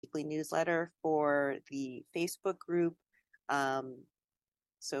weekly newsletter for the Facebook group.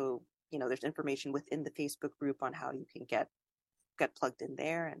 So, there's information within the Facebook group on how you can get plugged in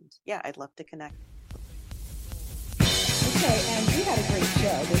there. And yeah, I'd love to connect. Okay, and we had a great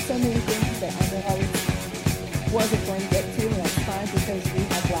show. There's so many things that I know I wasn't going to get to, and that's fine because we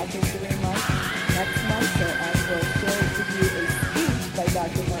have Black History Month next month, so I will share with you a speech by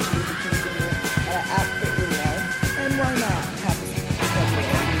Dr. Martin Luther King Jr. that I absolutely love. And why not have a speech in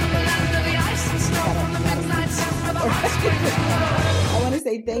I want to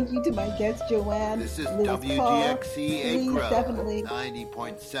say thank you to my guest, Joanne. This is Lewis WGXC Please definitely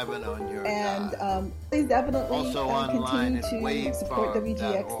 90.7 on your and please definitely also continue online to support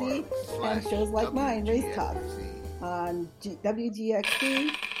WGXC and shows like mine, Race Talk, on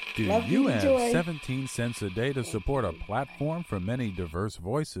WGXC. Do you have 17 cents a day to support a platform for many diverse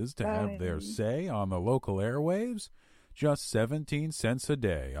voices to have their say on the local airwaves? Just 17 cents a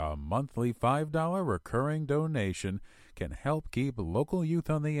day, a monthly $5 recurring donation can help keep local youth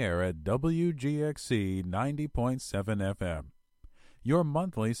on the air at WGXC 90.7 FM. Your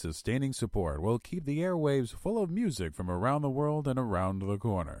monthly sustaining support will keep the airwaves full of music from around the world and around the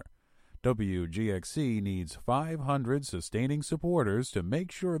corner. WGXC needs 500 sustaining supporters to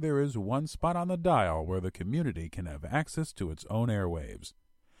make sure there is one spot on the dial where the community can have access to its own airwaves.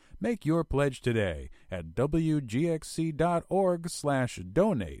 Make your pledge today at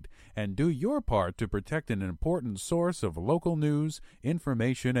wgxc.org/donate and do your part to protect an important source of local news,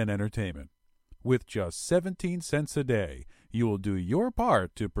 information, and entertainment. With just 17 cents a day, you will do your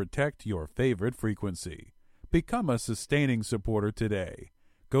part to protect your favorite frequency. Become a sustaining supporter today.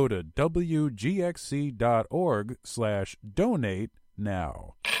 Go to wgxc.org/donate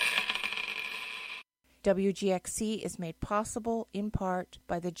now. WGXC is made possible in part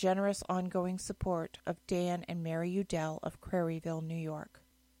by the generous ongoing support of Dan and Mary Udell of Craryville, New York.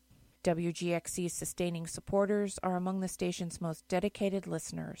 WGXC's sustaining supporters are among the station's most dedicated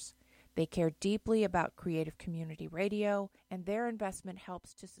listeners. They care deeply about creative community radio, and their investment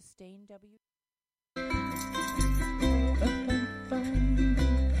helps to sustain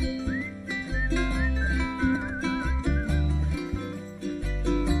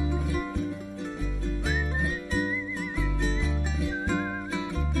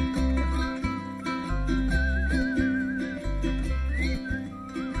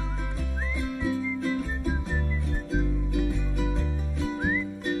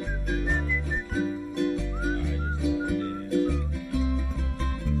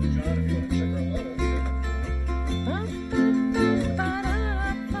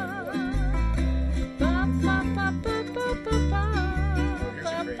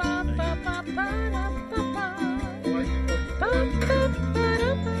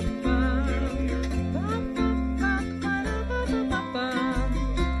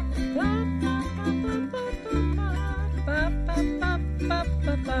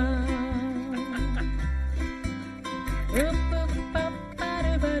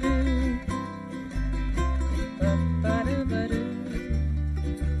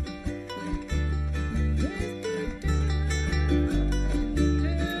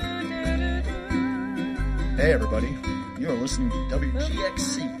Hey everybody, you're listening to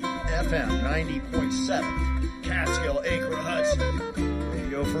WGXC FM 90.7, Catskill, Acre, Hudson,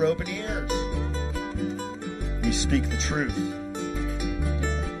 radio for open ears. We speak the truth.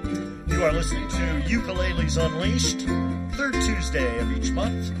 You are listening to Ukuleles Unleashed, third Tuesday of each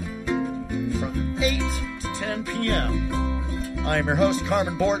month, from 8 to 10 p.m. I am your host,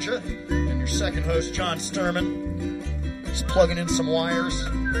 Carmen Borgia, and your second host, John Sturman. Just plugging in some wires.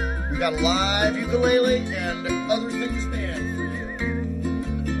 We got a live ukulele and other things band for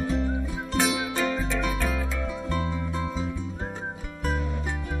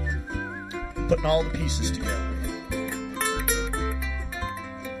you. Putting all the pieces together.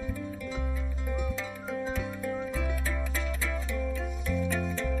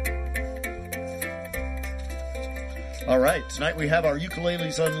 All right, tonight we have our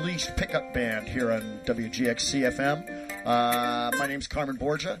Ukuleles Unleashed pickup band here on WGXC FM. My name's Carmen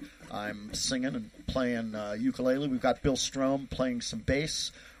Borgia. I'm singing and playing ukulele. We've got Bill Strome playing some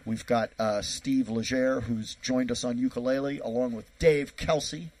bass. We've got Steve Legere, who's joined us on ukulele, along with Dave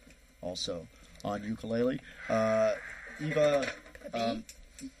Kelsey, also on ukulele.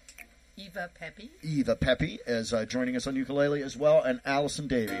 Eva Pepe is joining us on ukulele as well, and Allison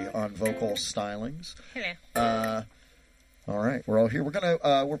Davey on vocal stylings. Hello. All right, we're all here. We're playing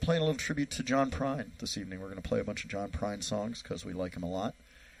a little tribute to John Prine this evening. We're gonna play a bunch of John Prine songs because we like him a lot.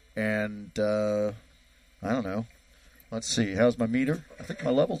 And I don't know. Let's see. How's my meter? I think my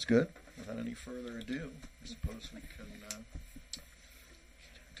level's good. Without any further ado, I suppose we can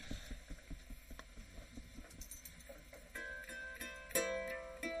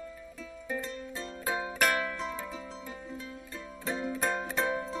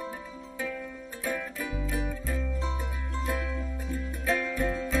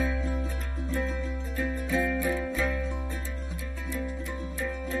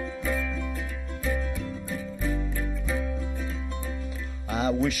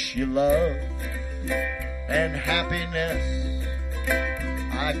wish you love and happiness.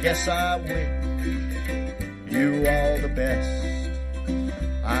 I guess I wish you all the best.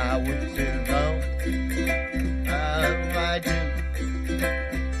 I wish you know I do,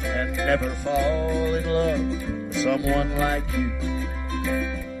 and never fall in love with someone like you.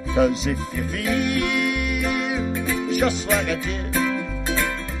 'Cause if you feel just like I did,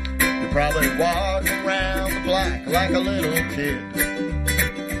 you probably walk around the block like a little kid.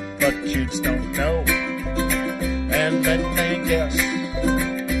 But kids don't know, and then they guess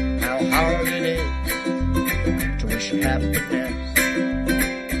how hard it is to wish you happiness.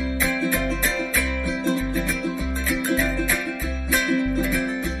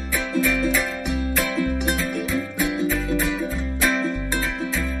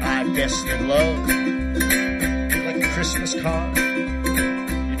 In love, like a Christmas card,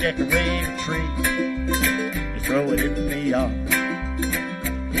 you decorate a tree, you throw it in the yard,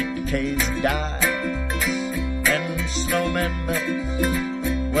 it decays and dies, and snowmen melt.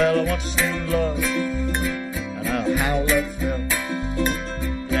 Well, I once knew love, and how love felt.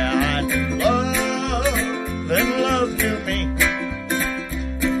 Yeah, I knew love, then love knew me,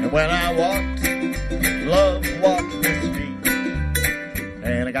 and when I walked, love walked with me.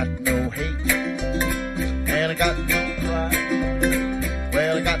 And I got no hate, and I got no pride.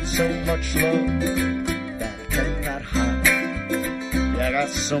 Well, I got so much love that I cannot hide. Yeah, I got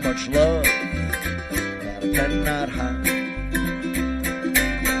so much love that I cannot hide.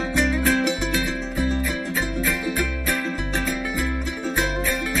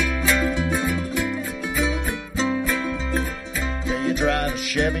 Yeah, you drive a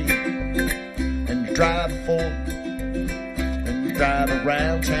Chevy, and you drive a Ford, drive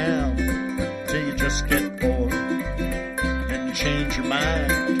around town till you just get bored. Then you change your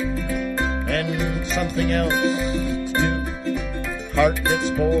mind and something else to do. Heart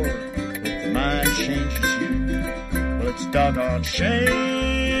gets bored if the mind changes you. Well, it's doggone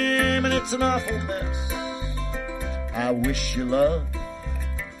shame and it's an awful mess. I wish you love,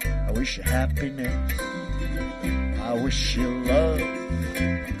 I wish you happiness. I wish you love,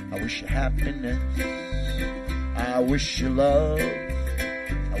 I wish you happiness. I wish you love,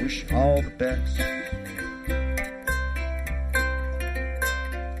 I wish you all the best.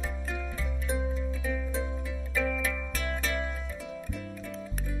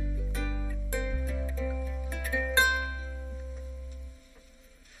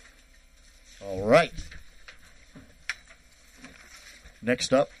 All right.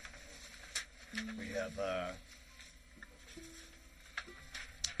 Next up, we have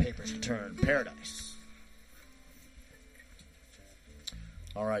Papers to Turn, Paradise.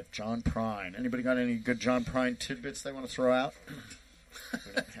 All right, John Prine. Anybody got any good John Prine tidbits they want to throw out? We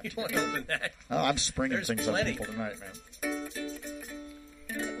don't have You want to open that? Oh, I'm springing There's things plenty. on people tonight, man.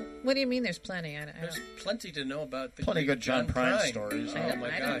 What do you mean there's plenty? I There's plenty to know about the Plenty good John Prine Prine stories. Oh,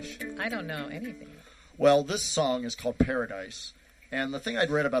 my gosh. I don't know anything. Well, this song is called Paradise. And the thing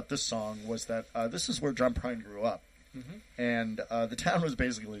I'd read about this song was that this is where John Prine grew up. Mm-hmm. And the town was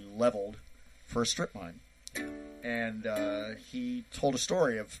basically leveled for a strip mine. And he told a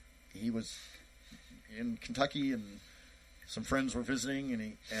story of he was in Kentucky and some friends were visiting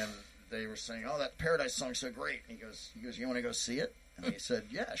and they were saying, "Oh, that Paradise song's so great." And he goes, "You want to go see it?" And he said,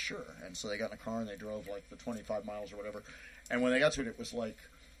 "Yeah, sure." And so they got in a car and they drove like the 25 miles or whatever. And when they got to it, it was like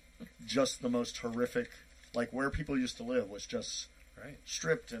just the most horrific, like where people used to live was just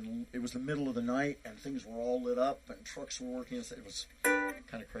stripped, and it was the middle of the night and things were all lit up and trucks were working. It was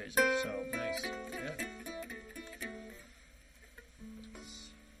kind of crazy. So nice. Yeah.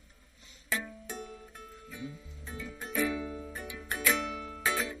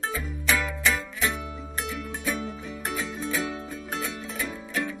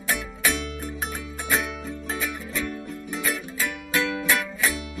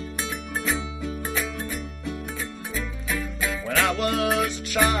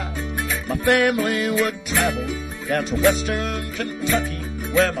 Child, my family would travel down to western Kentucky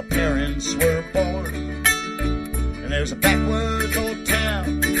where my parents were born. And there's a backwoods old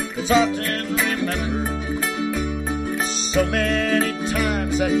town that's often remembered so many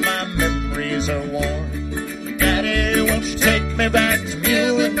times that my memories are worn. Daddy, won't you take me back to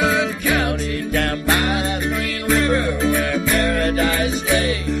Muhlenberg County down by the Green River where paradise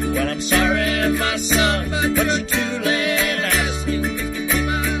lay? Well, I'm sorry, my son, but you're too late.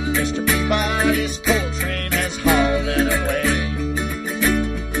 His coal train has hauled it away.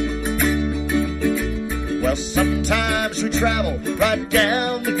 Well, sometimes we travel right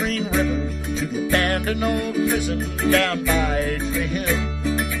down the Green River to the abandoned old prison down by Tree Hill.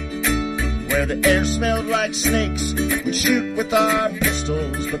 where the air smelled like snakes. We'd shoot with our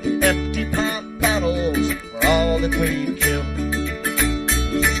pistols, but the empty pop bottles were all that we'd kill.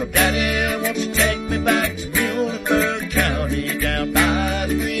 So Daddy, won't you take me back to Muhlenberg County, down by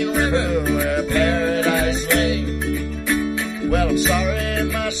the Green River where paradise lay? Well, I'm sorry,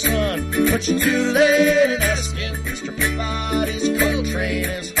 my son, but you're too late in asking. Mr. Peabody's coal train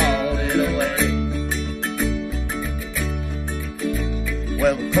has hauled it away.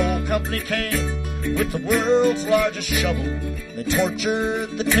 Well, the coal company came with the world's largest shovel. They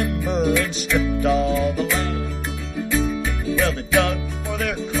tortured the timber and stripped all the land. Well, they dug for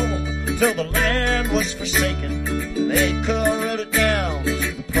their coal till the land was forsaken. They carried it down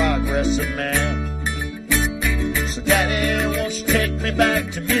to the progress of man. So Daddy, won't you take me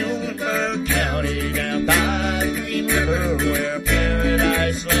back to Muhlenberg County, down by the Green River where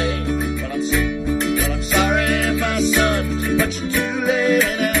paradise lay? Well, I'm sorry, my son, but you're too late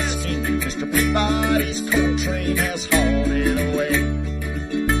in asking. Mr. Peabody's coal train has hauled it away.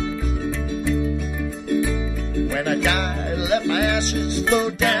 When I die, let my ashes flow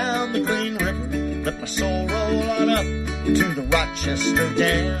down the Green River. Let my soul roll on up to the Rochester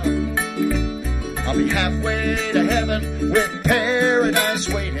Dam. I'll be halfway to heaven with paradise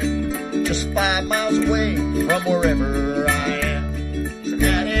waiting, just 5 miles away from wherever I am. So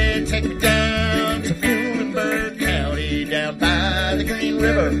Daddy, take me down to Muhlenberg County, down by the Green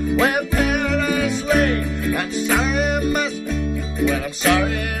River where paradise lay. I'm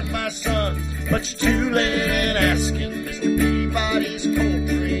sorry, my son, but you're too late in asking. Mr. Peabody's coal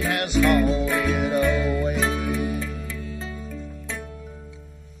train has hauled it away.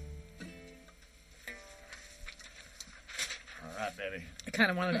 All right, baby. I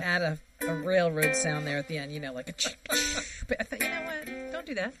kind of wanted to add a railroad sound there at the end, like a but I thought, you know what? Don't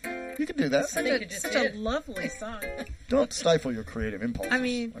do that. You can do that. Such a lovely song. Don't stifle your creative impulses. I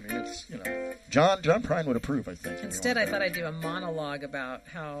mean, it's, John Prine would approve, I think. Instead, I thought I'd do a monologue about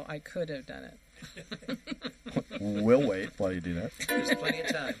how I could have done it. We'll wait while you do that. There's plenty of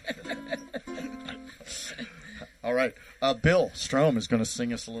time. All right. Bill Strom is going to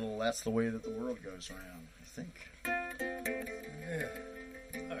sing us a little That's the Way That the World Goes Round, I think. Yeah.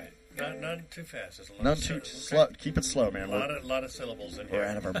 All right. Not too fast. There's a lot Not too slow. Keep it slow, man. A lot of syllables in here. We're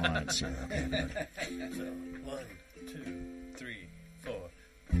out of our minds here. So, 1, 2, 3, 4.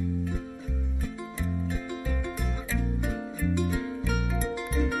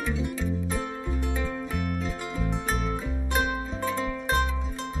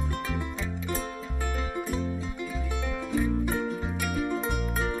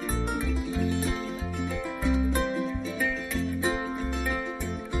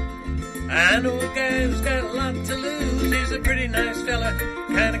 I know a guy who's got a lot to lose. He's a pretty nice fella,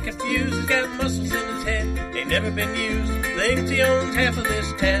 kinda confused. He's got muscles in his head, ain't never been used. Thinks he owns half of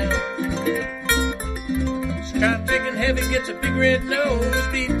this town. Start drinking heavy, gets a big red nose.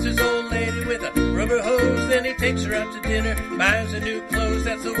 Beats his old lady with a rubber hose. Then he takes her out to dinner, buys her new clothes.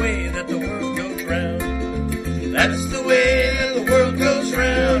 That's the way that the world goes round. That's the way that the world goes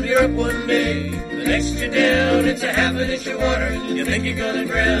round. You're up one day, the next you're down. It's a half an inch of water, you think you're gonna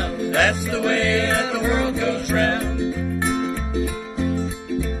drown. That's the way that the world goes round.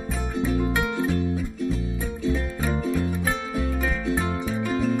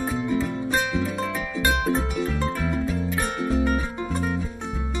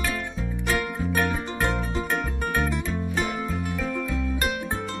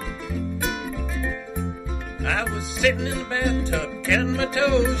 I was sitting in the bathtub, counting my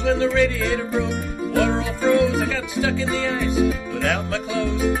toes when the radiator broke. Water all froze, I got stuck in the ice without my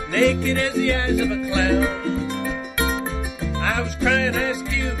clothes, naked as the eyes of a clown. I was crying ice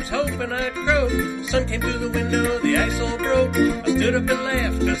cubes, hoping I'd croak. Sun came through the window, the ice all broke. I stood up and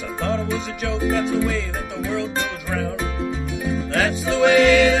laughed, cause I thought it was a joke. That's the way that the world goes round. That's the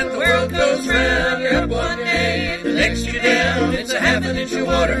way that the world goes round. You're up one day, the next you're down. It's a half an inch of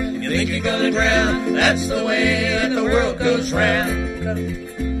water, you think you're gonna drown. That's the way that the world goes round.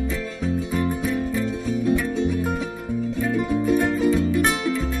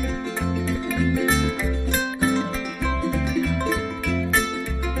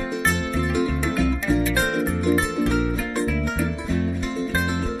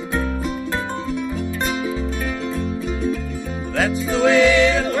 That's the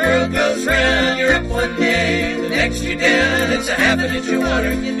way the world goes round. You're up one day, the next you're down. It's a half an inch of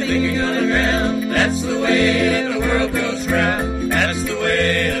water, you think you're gonna drown. That's the way that the world goes round. That's the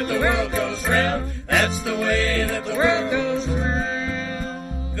way that the world goes round. That's the way that the world goes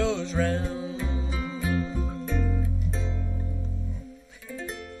round. Goes round.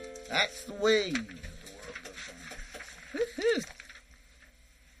 That's the way that the world goes round. Woo-hoo.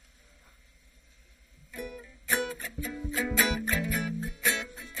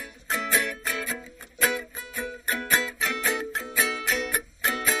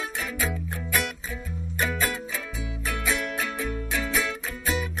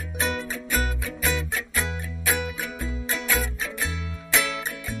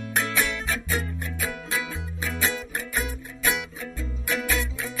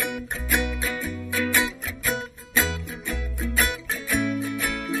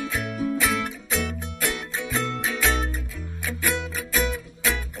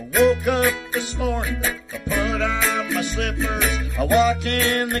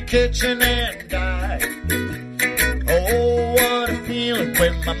 the kitchen and died. Oh, what a feeling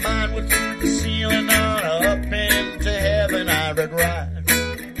when my mind went through the ceiling on up into heaven I would ride.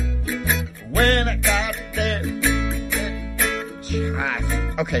 When I got there.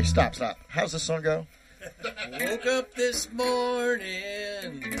 Okay, stop. How's this song go? Woke up this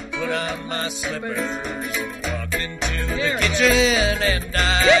morning, put on my slippers, walked into the kitchen and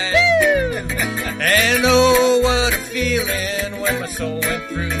died. And oh, what a feeling when my soul went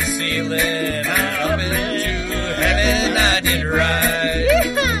through the ceiling. Up into heaven I did ride.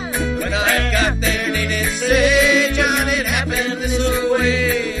 When I got there, they did say, John, it happened this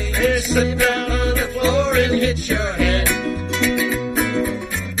way. You sit down on the floor and hit your head.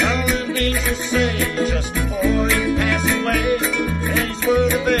 Say just before you pass away, these were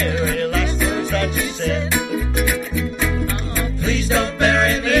the very last words that you said. Please don't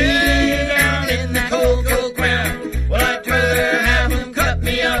bury me down in the cold, cold ground. Well, I'd rather have them cut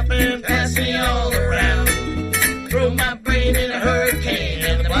me up and pass me all around. Throw my brain in a hurricane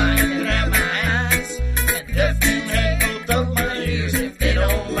and the blind can have my eyes, and deaf can have both of my ears if they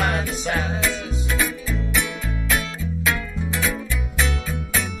don't mind the size.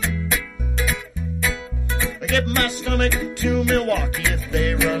 Get my stomach to Milwaukee if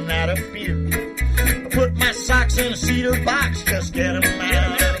they run out of beer. I put my socks in a cedar box, just get them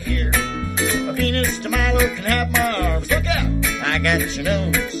out of here. A Venus de Milo can have my arms, look out, I got your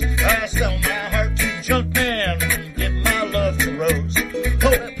nose. I sell my heart to junk man and give my love to Rose.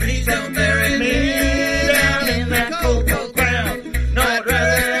 Oh, please don't bury me down in that cold, cold ground. No, I'd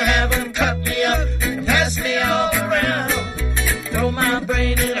rather have them cut me up and pass me all around. Throw my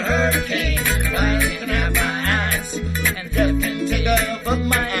brain in a hurricane, blind can have my eyes, and death can take off of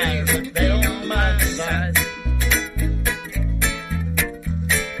my eyes if they don't mind the size.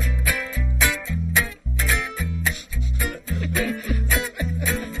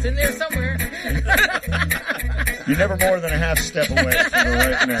 It's in there somewhere. You're never more than a half step away from the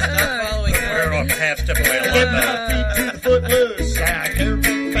right now. Not following we're a half step away. I Get love my that. feet to the footloose, I care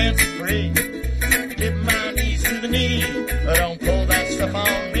big fancy free. Get my knees to the knee, don't pull that stuff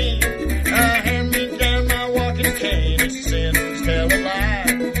on me. Hand me down my walking cane, it's sins tell a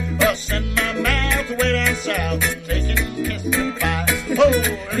lie. I'll send my mouth way down south and they can kiss me bye.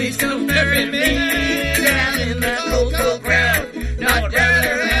 Oh, Please don't bury me down in that cold, cold ground. No, I'd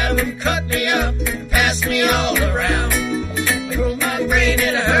rather have them cut me up and pass me all around. Throw my brain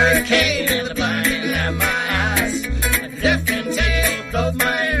in a hurricane and the blind can have my eyes, and deaf can take both of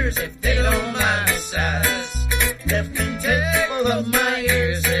my ears if they don't mind the size. death can take both of my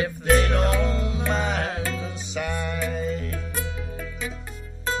ears if they don't mind the sight.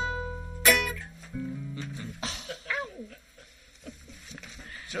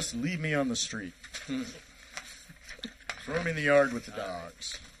 Just leave me on the street. Throw me in the yard with the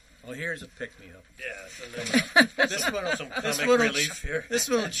dogs. Well, here's a pick-me-up. Yeah, so This one will, some comic relief here. This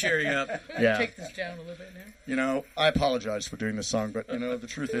one will cheer you up. Yeah. Take this down a little bit now. You know, I apologize for doing this song, but, you know, the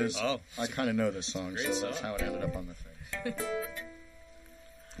truth is, Oh. I kind of know this song, Great so that's song. how it ended up on the thing.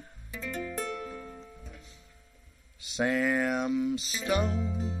 Sam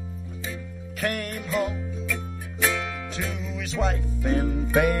Stone came home to his wife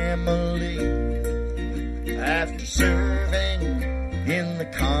and family after serving in the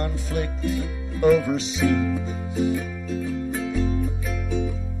conflict overseas.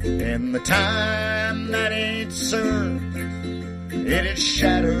 In the time that he'd served, it had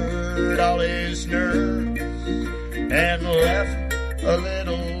shattered all his nerves and left a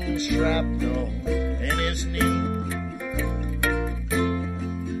little shrapnel in his knee.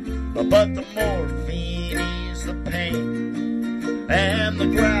 But the morphine eased the pain and the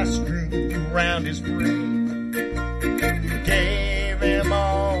grass grew around his brain. Gave him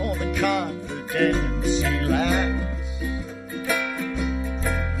all the confidence he lacked.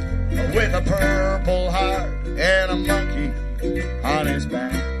 With a purple heart and a monkey on his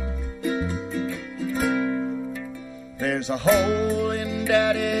back. There's a hole in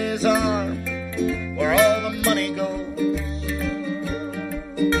Daddy's arm where all the money goes.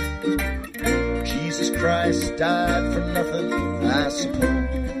 Jesus Christ died for nothing, I suppose.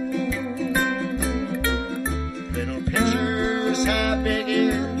 Little pictures have big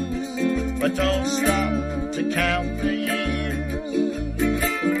ears, but don't stop to count the years.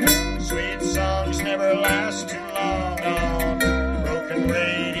 Sweet songs never last too long on broken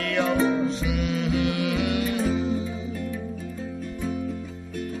radios.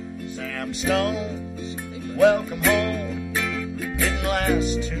 Sam Stone's Welcome Home didn't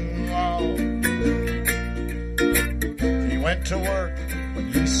last too long. He went to work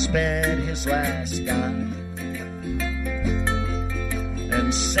when he spent his last dime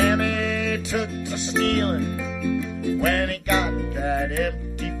and Sammy took to stealing when he got that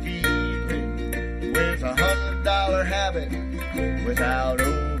empty feeling with $100 habit without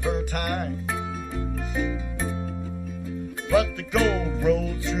overtime. But the gold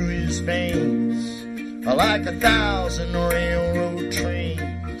rolled through his veins like 1,000 railroad trains.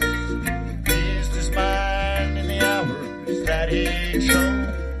 Eased his mind in the hours that he chose,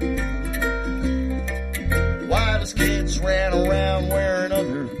 while his kids ran around wearing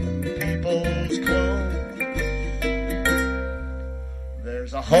other people's clothes.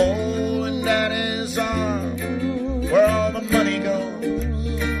 There's a hole in Daddy's arm where all the money goes.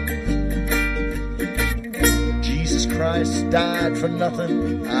 Jesus Christ died for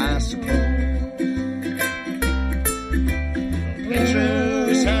nothing, I suppose.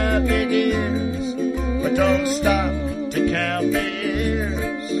 Pictures have big ears, but don't stop to count the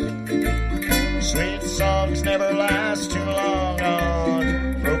years. Sweet songs never last too long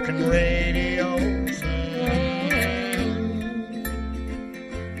on broken radios.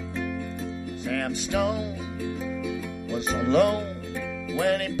 Sam Stone was alone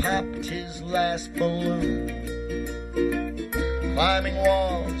when he popped his last balloon, climbing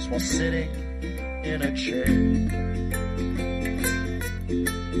walls while sitting in a chair.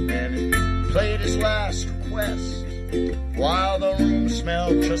 And he played his last request while the room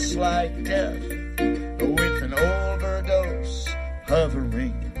smelled just like death, with an overdose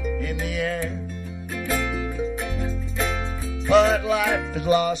hovering in the air. But life had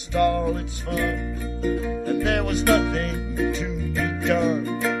lost all its fun, and there was nothing to be done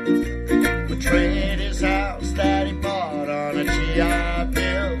but trade his house that he bought on a GI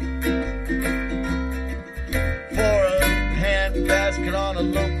Bill for a handbasket on a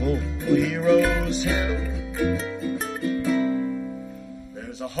local hero's hill.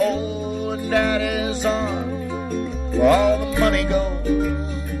 There's a hole in Daddy's arm where all the money goes.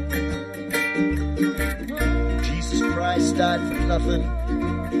 Jesus Christ died for nothing,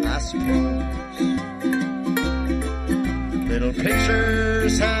 I suppose. Little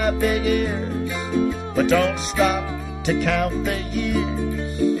pictures have big ears, but don't stop to count the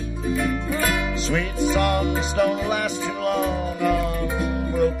years. Sweet songs don't last too long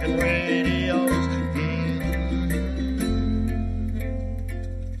on broken radios.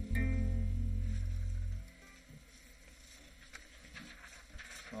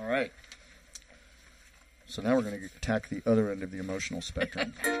 All right. So now we're going to attack the other end of the emotional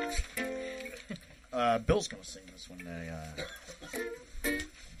spectrum. Bill's going to sing this one.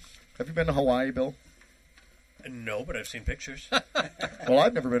 Have you been to Hawaii, Bill? No, but I've seen pictures. Well,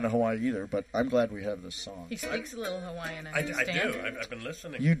 I've never been to Hawaii either, but I'm glad we have this song. He speaks a little Hawaiian, I I understand. do. I've been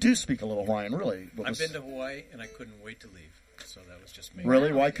listening. You do speak a little Hawaiian, really. I've been to Hawaii, and I couldn't wait to leave. So that was just me.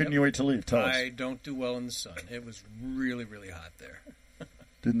 Really? Why couldn't you wait to leave? Tell us. I don't do well in the sun. It was really, really hot there.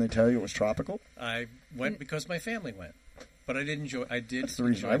 Didn't they tell you it was tropical? I went because my family went. But I did enjoy. I did. That's the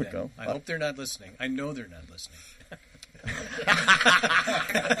reason enjoy I would them. go. I hope they're not listening. I know they're not listening.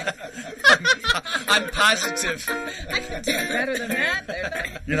 I'm positive. I can do better than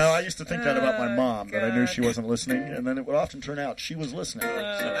that. You know, I used to think that about my mom, that I knew she wasn't listening, and then it would often turn out she was listening.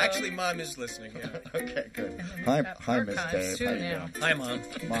 Actually, Mom is listening. Yeah. Okay, good. Hi, Miss Dave. Too, How you now. doing? Hi, Mom.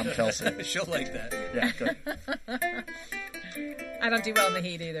 Mom Kelsey. She'll like that. Yeah, good. I don't do well in the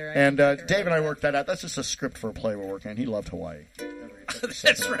heat either. And Dave and I worked that out. That's just a script for a play we're working on. He loved Hawaii.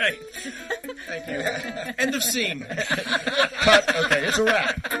 That's right. Thank you. End of scene. Cut. Okay, it's a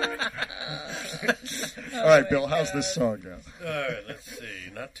wrap. All right, Bill, how's this song go? All right, let's see.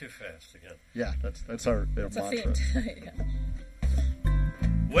 Not too fast again. Yeah, that's our It's a mantra. theme.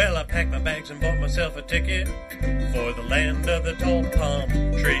 Well, I packed my bags and bought myself a ticket for the land of the tall palm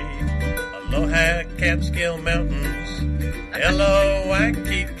tree. Aloha, Catskill Mountains, hello,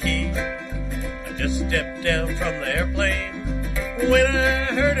 Waikiki. I just stepped down from the airplane when I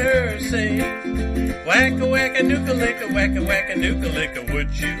heard her say, wacka wacka nooka-licka, wacka wacka nooka-licka,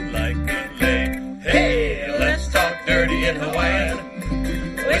 would you like a lay? Hey, let's talk dirty in Hawaiian,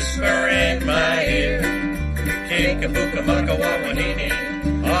 whisper in my ear. Kikabuka maka wawanini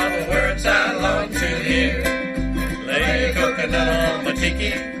are the words I long to hear. Lay a coconut on my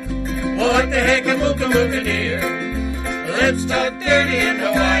tiki, what the heck a mooka mooka dear. Let's talk dirty in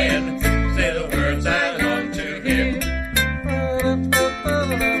Hawaiian, say the words I long to hear.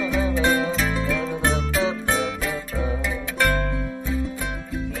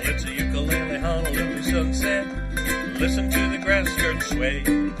 Well, it's a ukulele Honolulu sunset. Listen to the grass skirts sway.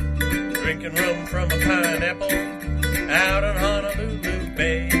 Drinking rum from a pineapple out on Honolulu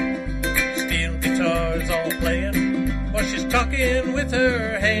Bay. Steel guitars all playing while she's talking with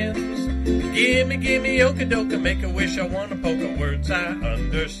her hands. Gimme, okie-dokie, make a wish, I wanna poke a words I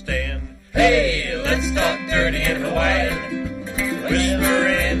understand. Hey, let's talk dirty in Hawaiian, whisper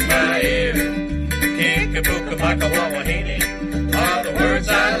in my ear. Kikabuka maka wawahine are the words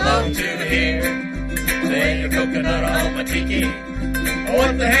I long to hear. Say a coconut on my tiki,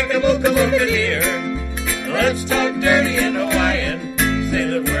 what the heck a mooka dear. Let's talk dirty in Hawaiian, say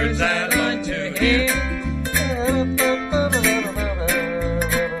the words I long to hear.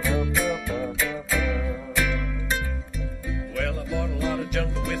 Well, I bought a lot of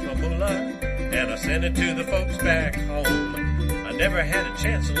jungle with my moolah, and I sent it to the folks back home. I never had a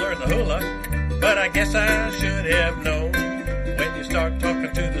chance to learn the hula, but I guess I should have known. When you start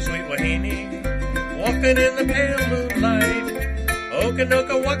talking to the sweet wahine, walking in the pale moonlight,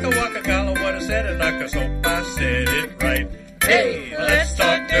 Okanoka waka waka gala, what I said, and I just hope I said it right. Hey, let's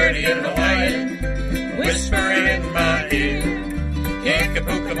talk dirty in Hawaiian, whisper in my ear.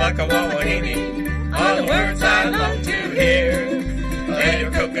 Kikapuka maka wawahine, all the words I long to hear. Lay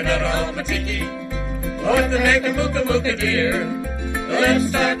your coconut on my tiki, what the heck a mooka dear.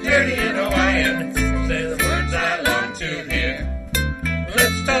 Let's talk dirty in Hawaiian, say the words I long to hear.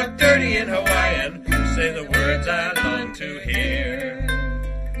 Let's talk dirty in Hawaiian, say the words I long to hear.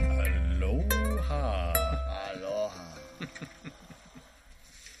 Aloha. Aloha.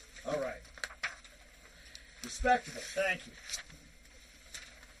 All right. Respectable. Thank you.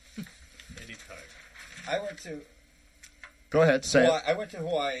 Anytime. I went to Go ahead. Say Hawaii. it. I went to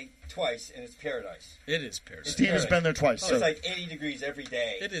Hawaii twice, and it's paradise. It is paradise. Steve has been there twice. It's like 80 degrees every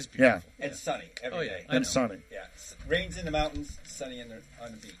day. It is beautiful. And sunny every day. And sunny. Yeah. Rains in the mountains, sunny on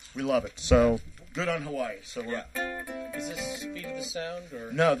the beach. We love it. So good on Hawaii. So we're Is this Speed of the Sound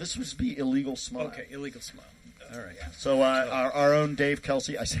or No, this was be Illegal Smile. Okay, Illegal Smile. All right. So our own Dave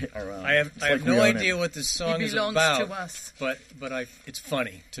Kelsey, I say our own. I have no idea what this song is belongs about. to us. But it's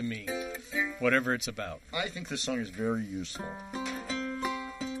funny to me, whatever it's about. I think this song is very useful.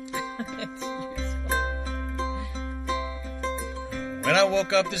 It's useful. When I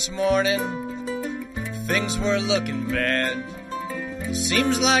woke up this morning, things were looking bad.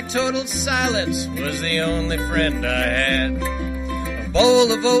 Seems like total silence was the only friend I had. A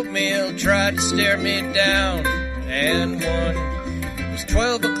bowl of oatmeal tried to stare me down and won. It was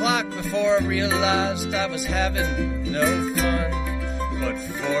 12 o'clock before I realized I was having no fun. But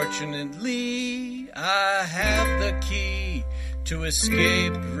fortunately, I have the key to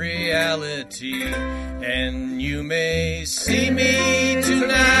escape reality. And you may see me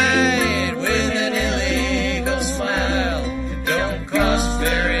tonight with an illegal smile. It don't cost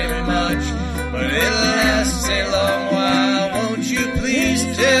very much, but it'll last a long while. Won't you please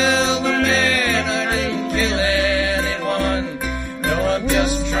tell the man I didn't kill anyone? No, I'm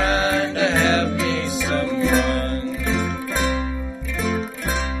just trying to have me some fun.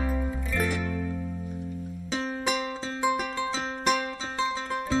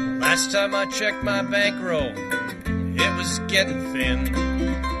 Last time I checked my bankroll, it was getting thin.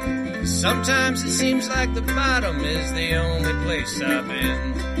 Sometimes it seems like the bottom is the only place I've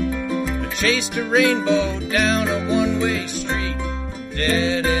been. I chased a rainbow down a one-way street,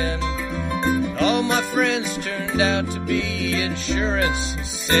 dead end. All my friends turned out to be insurance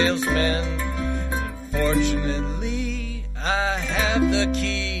salesmen. Unfortunately, I have the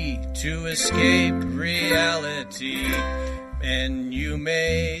key to escape reality. And you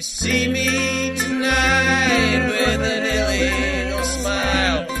may see me tonight with an illegal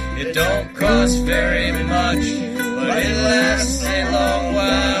smile. It don't cost very much, but it lasts a long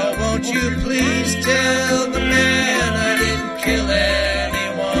while. Won't you please tell the man I didn't kill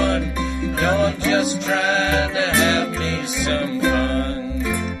anyone? No, I'm just trying to have me some fun.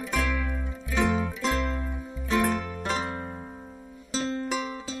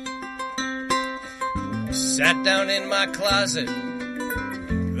 Sat down in my closet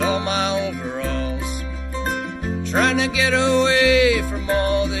with all my overalls, trying to get away from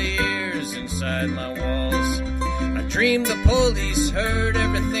all the years inside my walls. I dreamed the police heard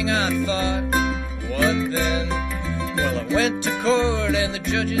everything I thought. What then? Well, I went to court and the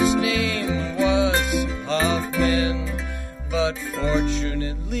judge's name was Hoffman. But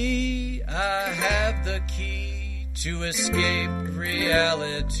fortunately, I have the key to escape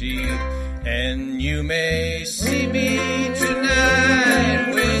reality. And you may see me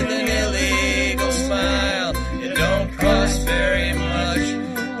tonight with an illegal smile. It don't cost very much,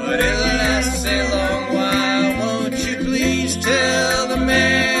 but it lasts a long while. Won't you please tell the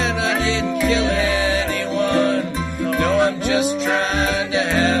man I didn't kill anyone? No, I'm just trying to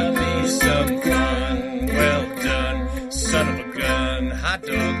have me some fun. Well done, son of a gun, hot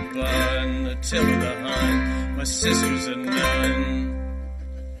dog bun, Attila the Hun, my sister's a nun.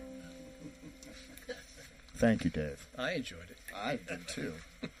 Thank you, Dave. I enjoyed it. I did too.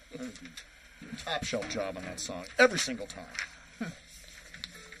 Top shelf job on that song every single time.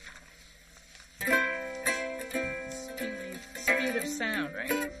 Speed of sound,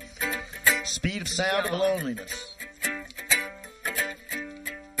 right? Speed of sound of loneliness.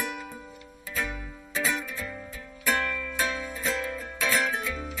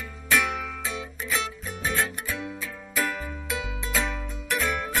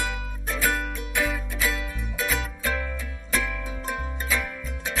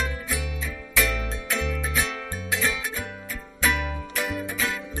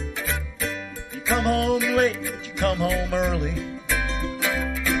 Come home late, but you come home early.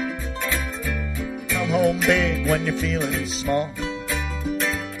 Come home big when you're feeling small.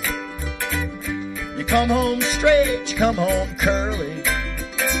 You come home straight, you come home curly.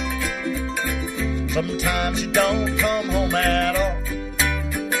 Sometimes you don't come home at all.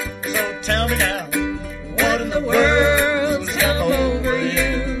 So tell me now, what in the world's come over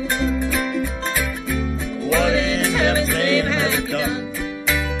you? What in heaven's name have you done?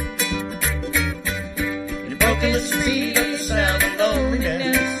 In the speed of the sound of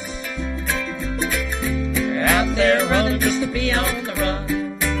loneliness, you're out there running just to be on the run.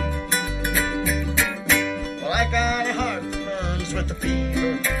 Well, I got a heart that burns with the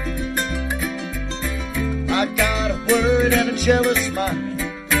fever. I got a worried and a jealous mind.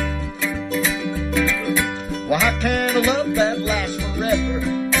 Well, how can a love that lasts forever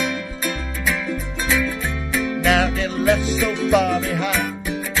now get left so far behind?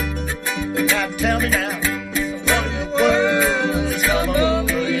 Now tell me now, world's come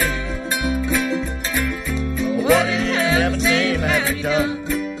over you. What in heaven's name have you done?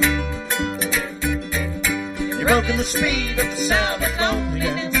 You've broken the speed of the sound of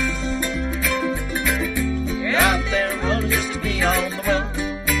loneliness. You're out there running just to be on the run.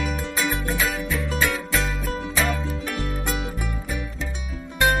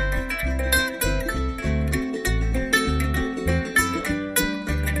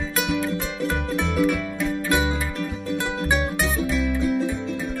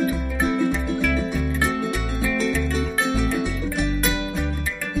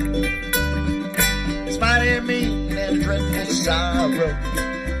 Sorrow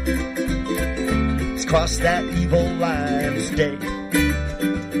it's crossed that evil line today.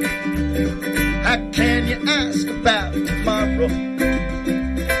 How can you ask about tomorrow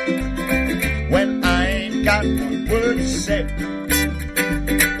when I ain't got one word to say?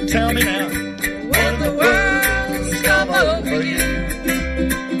 Tell me now, what in the world's come over you?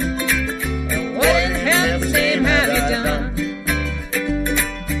 And what in heaven's name have you done?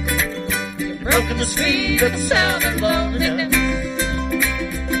 You've broken the speed of the sound of loneliness.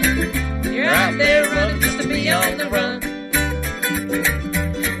 You're out there running just to be on the run.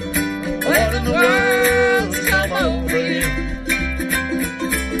 What in the world's come over you?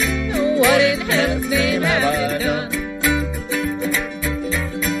 What in heaven's name have I done?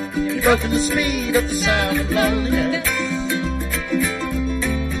 You've broken the speed of the sound of loneliness.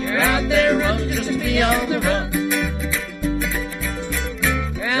 You're out there running just to be on the run.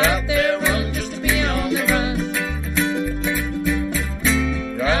 You're out there running just to be on the run.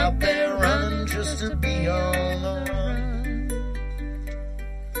 You're out there running just to be on the run.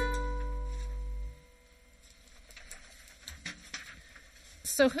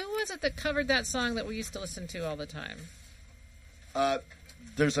 So who was it that covered that song that we used to listen to all the time?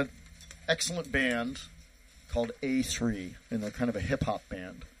 There's an excellent band called A3, and they're kind of a hip-hop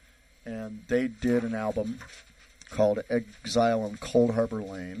band. And they did an album called Exile on Cold Harbor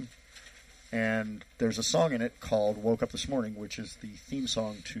Lane. And there's a song in it called Woke Up This Morning, which is the theme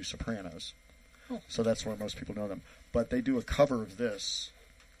song to Sopranos. Oh. So that's where most people know them. But they do a cover of this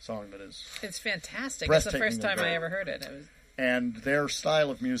song that is... It's fantastic. It's the first time breathtaking. I ever heard it. And their style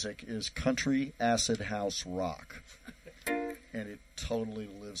of music is country acid house rock. And it totally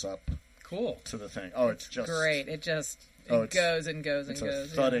lives up to the thing. Oh, it's just... Great. It just goes and goes and goes.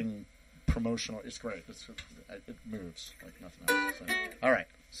 It's a thudding promotional... It's great. It moves like nothing else. So. All right.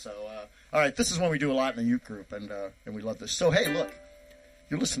 So, all right, this is one we do a lot in the youth group, and we love this. So, hey, look,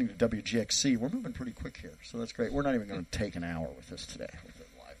 you're listening to WGXC. We're moving pretty quick here, so that's great. We're not even going to take an hour with this today. With it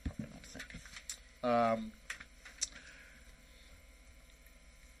live, probably, I don't think.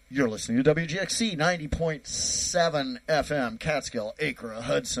 You're listening to WGXC 90.7 FM, Catskill, Acre,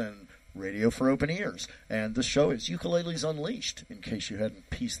 Hudson, radio for open ears. And this show is Ukuleles Unleashed, in case you hadn't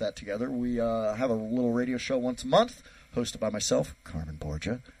pieced that together. We have a little radio show once a month, hosted by myself, Carmen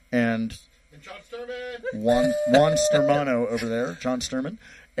Borgia, and John Sturman. Juan Sturmano over there, John Sturman.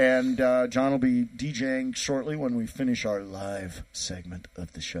 And John will be DJing shortly when we finish our live segment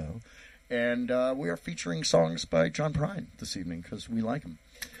of the show. And we are featuring songs by John Prine this evening because we like him.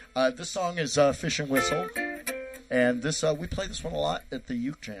 This song is Fish and Whistle. And this we play this one a lot at the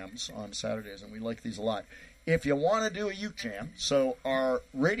uke jams on Saturdays, and we like these a lot. If you want to do a uke jam, so our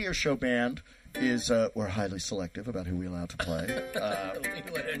radio show band is, we're highly selective about who we allow to play.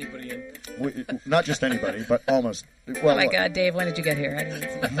 You let anybody in. Not just anybody, but almost. Well, oh my God, Dave, when did you get here? I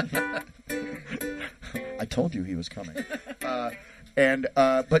didn't. I told you he was coming.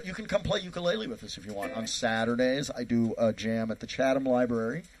 But you can come play ukulele with us if you want. On Saturdays, I do a jam at the Chatham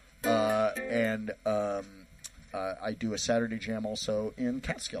Library, I do a Saturday jam also in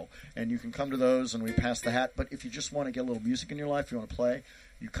Catskill. And you can come to those, and we pass the hat. But if you just want to get a little music in your life, you want to play,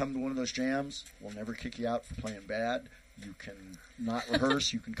 you come to one of those jams. We'll never kick you out for playing bad. You can not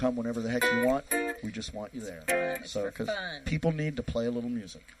rehearse. You can come whenever the heck you want. We just want you there. So, because people need to play a little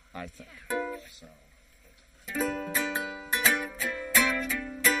music, I think. So.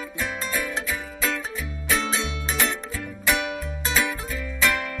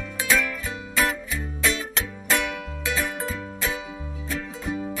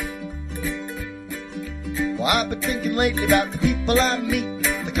 Well, I've been thinking lately about the people I meet,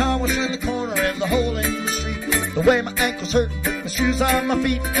 the car wash in the corner and the hole in the street, the way my ankles hurt, the shoes on my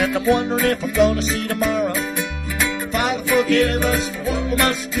feet, and I'm wondering if I'm gonna see tomorrow. Father, forgive us for what we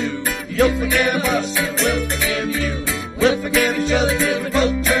must do. You'll forgive us and we'll forgive you. We'll forgive each other till we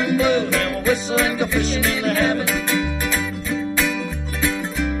both turn blue, then we'll whistle and go fishing in the heaven.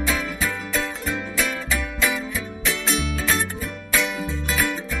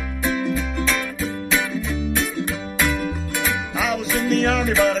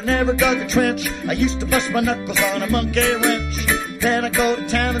 Army, but I never dug a trench. I used to bust my knuckles on a monkey wrench. Then I go to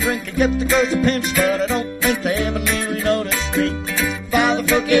town and drink and get the girls a pinch, but I don't think they ever really noticed me. Father,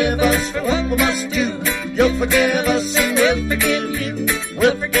 forgive us for what we must do. You'll forgive us and we'll forgive you.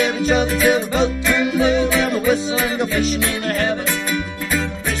 We'll forgive each other till we both turn blue, and we'll whistle and go fishing in the heaven.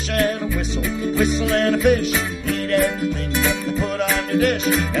 Fish and a whistle, whistle and a fish. Eat everything that they put on your dish,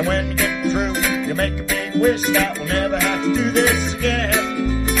 and when you get through, you make a big wish that we'll never have to do this again.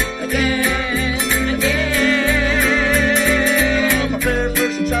 My very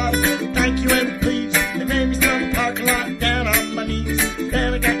first job, thank you and please. They made me from the parking lot down on my knees.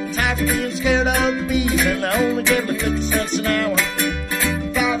 Then I got tired of being scared of the bees, and they only gave me 50 cents an hour.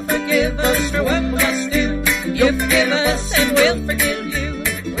 Father, forgive us for what we must do. You'll forgive us and we'll forgive you.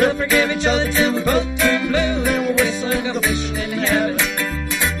 We'll forgive each other till we both turn blue, then we'll whistle and go fishing in heaven.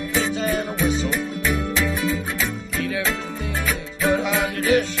 Fish and a whistle. Eat everything put on your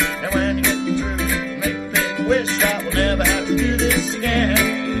dish, and when you get through, make a big wish that we'll never have to do this again.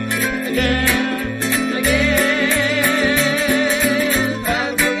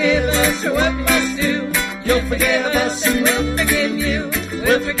 Father, forgive us for what we must do. You'll forgive us and we'll forgive you.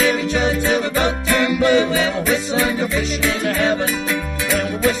 We'll forgive each other till we both turn blue, and we'll whistle and go fishing into heaven. And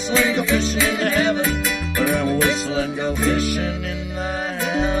we'll whistle and go fishing into heaven. And we'll whistle and go fishing in the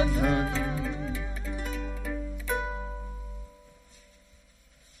heaven.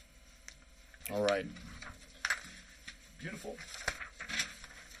 All right. Beautiful.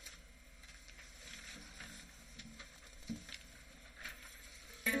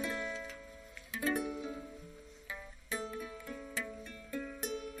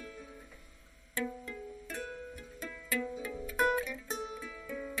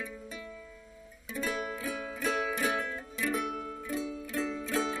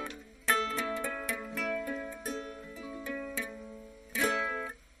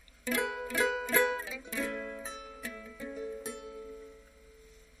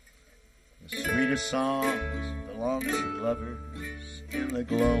 Sweetest songs belong to lovers in the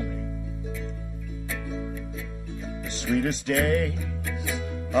gloaming. The sweetest days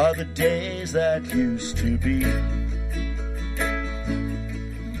are the days that used to be.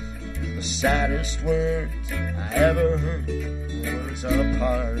 The saddest words I ever heard was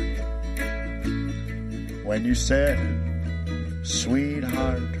apart, when you said,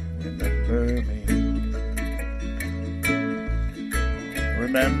 sweetheart, remember me.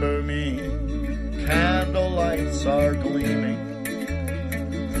 Remember me, candle lights are gleaming.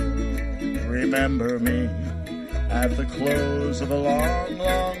 Remember me at the close of a long,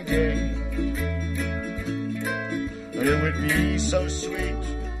 long day. It would be so sweet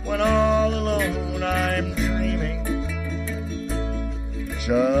when all alone I'm dreaming,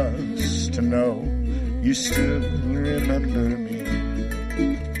 just to know you still remember me.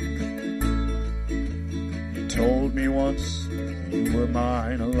 You told me once you were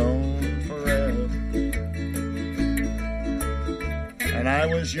mine alone forever, and I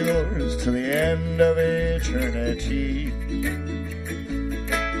was yours to the end of eternity.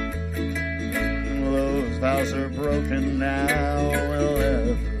 vows are broken now will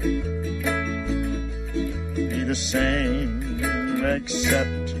ever be the same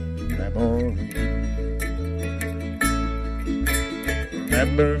except memory.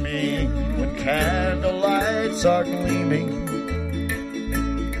 Remember me when candlelights are gleaming.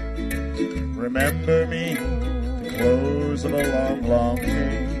 Remember me at the close of a long, long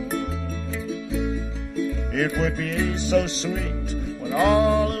day. It would be so sweet when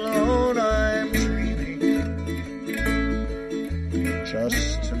all alone I'm dreaming,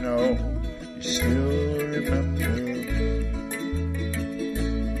 just to know you still remember me.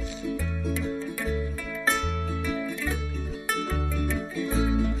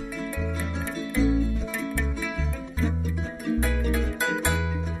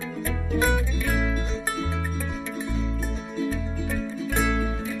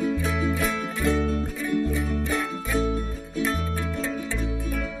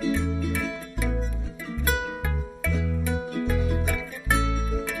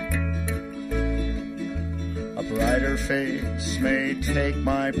 Face may take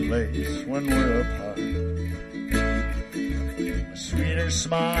my place when we're apart. A sweeter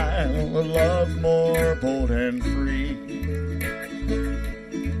smile, a love more bold and free.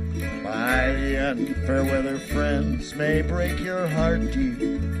 By the end, fair weather friends may break your heart deep.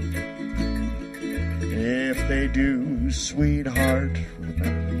 If they do, sweetheart,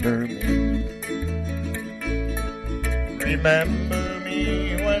 remember me. Remember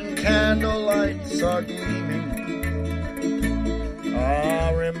me when candlelights are gleaming. Ah,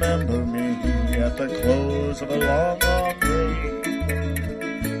 remember me at the close of a long, long day.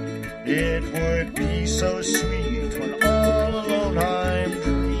 It would be so sweet when all alone I'm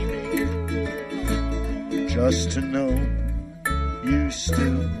dreaming, just to know you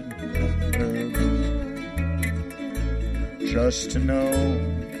still remember me. Just to know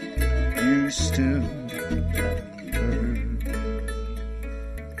you still remember me.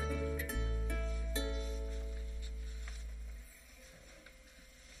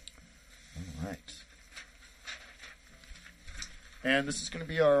 And this is going to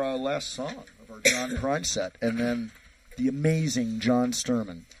be our last song of our John Prine set. And then the amazing John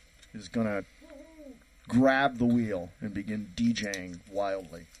Sturman is going to grab the wheel and begin DJing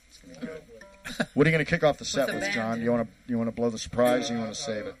wildly. It's going to be good. What are you going to kick off the set with, John? You want to blow the surprise or you want to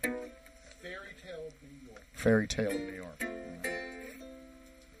save it? Fairy Tale of New York. Fairy Tale of New York.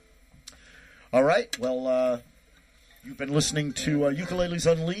 All right. Well, you've been listening to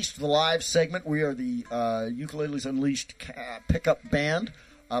Ukuleles Unleashed, the live segment. We are the Ukuleles Unleashed pickup band.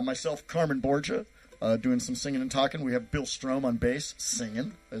 Myself, Carmen Borgia, doing some singing and talking. We have Bill Strom on bass,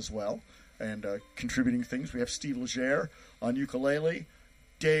 singing as well, and contributing things. We have Steve Legere on ukulele,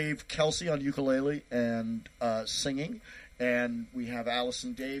 Dave Kelsey on ukulele and singing, and we have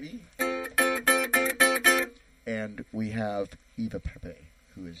Allison Davey, and we have Eva Pepe,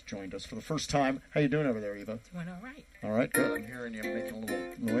 who has joined us for the first time. How you doing over there, Eva? Doing all right. All right, good. I'm hearing you making a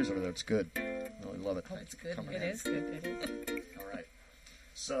little noise over there. It's good. I really love it. Oh, it's good. It is good. It is. All right.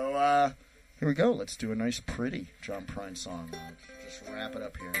 So, here we go. Let's do a nice, pretty John Prine song. Just wrap it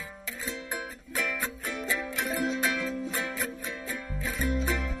up here.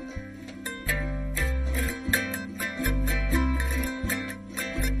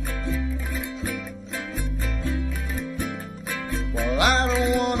 Well, I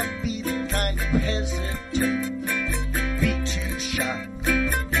don't want to be the kind of hesitant, be too shy,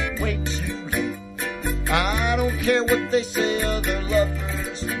 wait too late. I don't care what they say other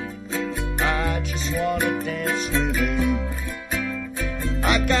lovers do. I just want to dance with you.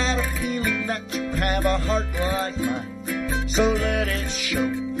 I got a feeling that you have a heart like mine, so let it show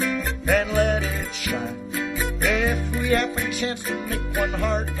and let it shine. If we have a chance to make one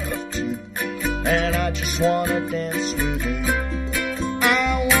heart of two, and I just want to dance with you.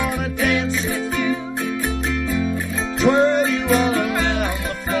 I want to dance with you, twirl you all around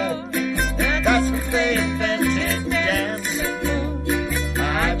the floor. That's what they invented, dancing.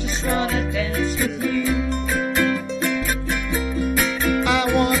 I just want to dance with you. I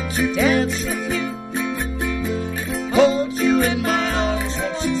want to dance with you, hold you in my arms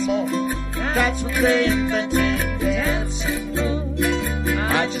once more. That's what they invented, dancing.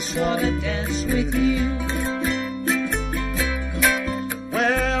 I just want to dance with you.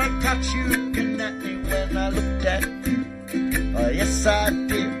 Well, I caught you looking at me when I looked at you. Yes, I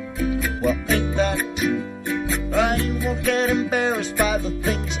did. Well, ain't that true? You won't get embarrassed by the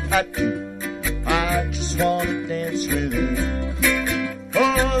things I do. I just want to dance with you.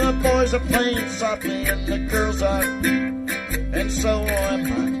 Oh, the boys are playing softly and the girls are cute. And so am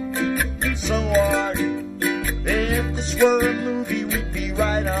I, and so are you. If this were a movie, we'd be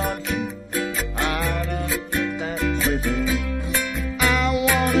right on cue. I don't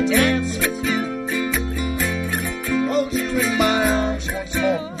wanna dance with you. Hold you in my arms once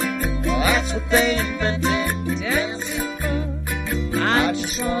more. Well, that's what they invented dancing for. I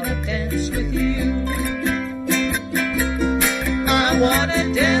just wanna dance with you. I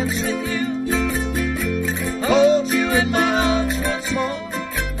wanna dance with you. Hold you in my arms once more.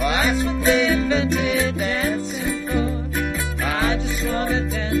 Well, that's what they invented dancing for. I just wanna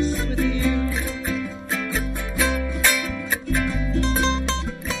dance with you.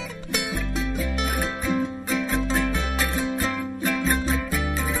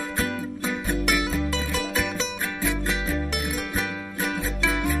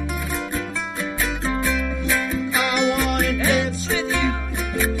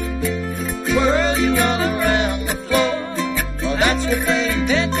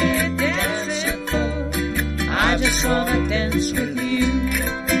 I just wanna dance with you.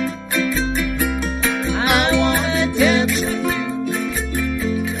 I wanna dance with you.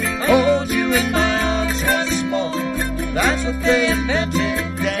 Hold you in my arms once more. That's what they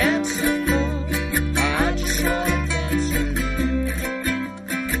invented dancing for. I just wanna dance with you.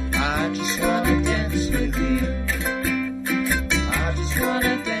 I just wanna dance with you. I just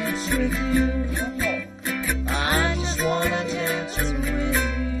wanna dance with you. I just wanna dance with you.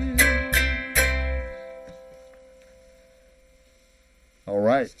 All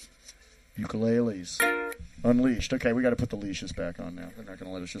right. Ukuleles Unleashed. Okay, we got to put the leashes back on now. They're not going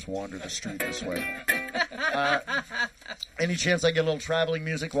to let us just wander the street this way. Any chance I get a little traveling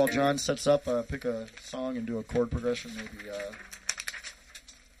music while John sets up? Pick a song and do a chord progression. Maybe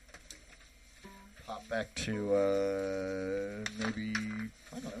pop back to maybe,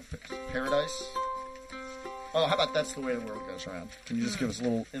 I don't know, Paradise? Oh, how about That's the Way the World Goes Round? Can you just give us a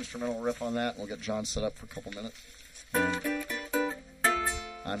little instrumental riff on that, and we'll get John set up for a couple minutes?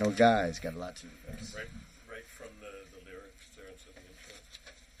 I know guys got a lot to do. Right from the lyrics there instead of the intro.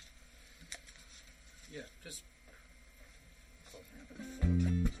 Yeah, just.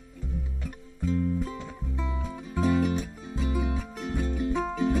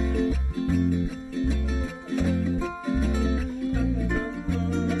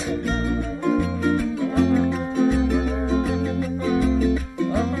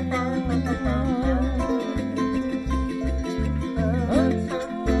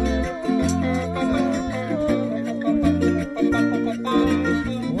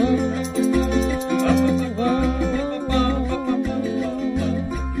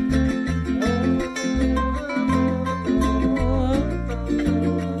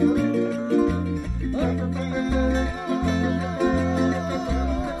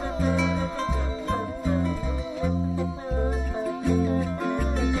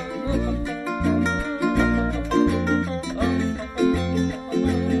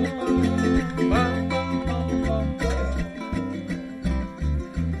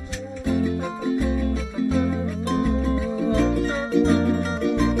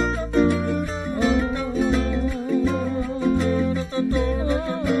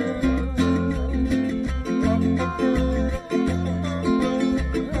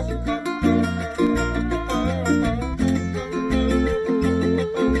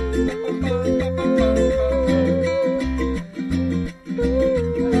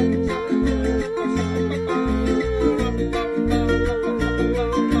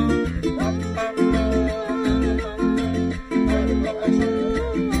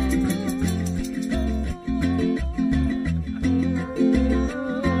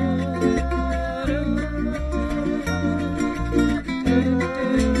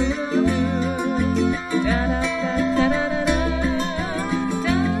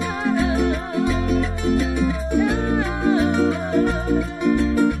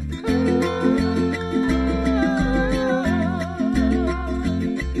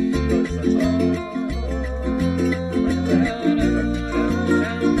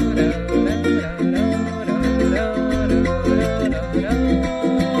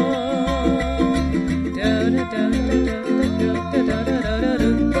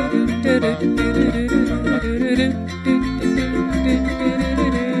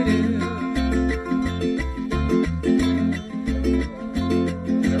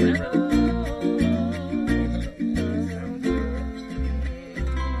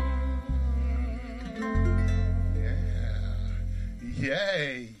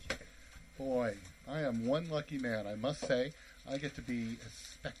 Lucky man, I must say. I get to be a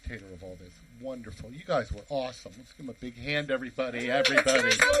spectator of all this. Wonderful. You guys were awesome. Let's give them a big hand, everybody.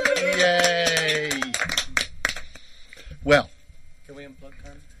 Everybody. Yay. Well. Can we unplug,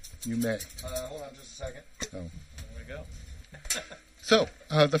 Carmen? You may. Hold on just a second. Oh. There we go. So,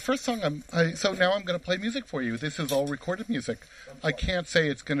 The first song, so now I'm going to play music for you. This is all recorded music. I can't say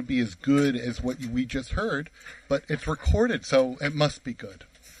it's going to be as good as what we just heard, but it's recorded, so it must be good.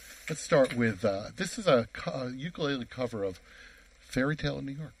 Let's start with, this is a ukulele cover of Fairy Tale in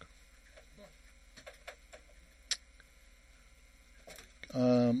New York.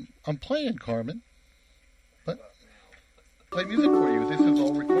 I'm playing, Carmen, but play music for you. This is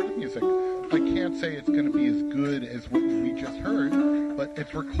all recorded music. I can't say it's going to be as good as what we just heard, but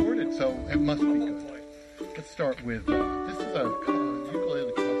it's recorded, so it must be good. Let's start with, this is a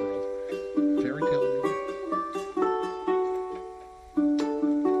ukulele cover of Fairy Tale in New York.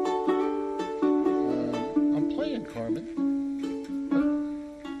 I'm playing, Carmen, but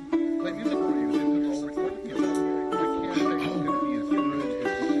play music for you. This is all recorded music. I can't say it's going to be as good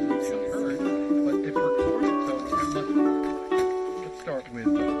as what we just heard, but it's recorded, so it must be good. Let's start with,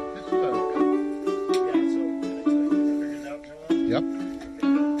 this is a... Yep.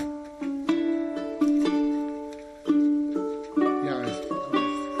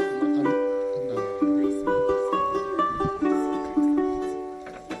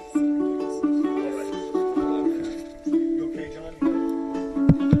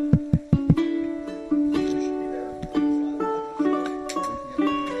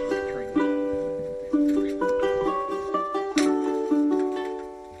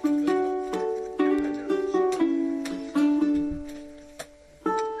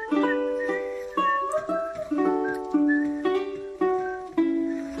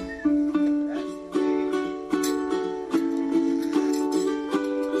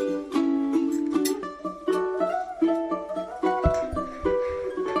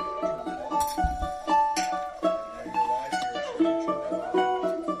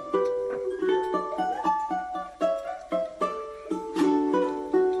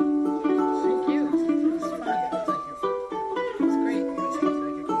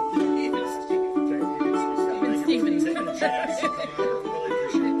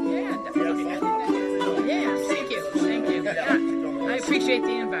 appreciate the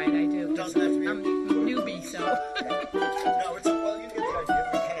invite. I do. Doesn't have to be. I'm a newbie, so. No, it's well, you get the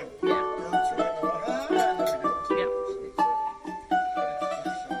idea. We kind of burn through it. Yeah.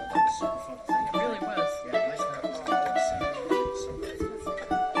 That was super fun. It really was. Yeah, nice to have this conversation. So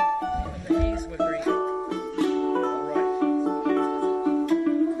great. And the A's were great. All right.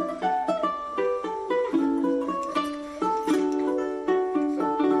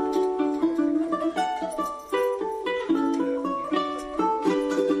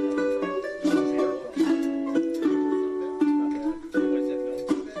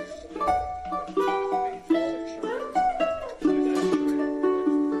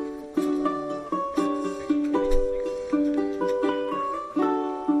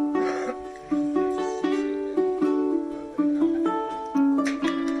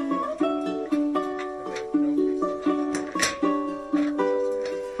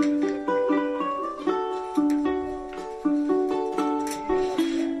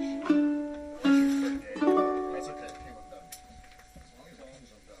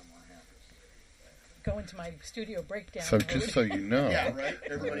 Go into my studio breakdown. So just so you know, Yeah, right.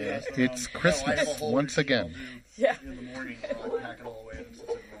 Everybody has their it's own- Christmas No, I have a whole once routine again. I'll do Yeah. In the morning, I'll pack it all away and sit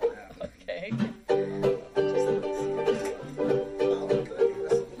it all happen. Okay.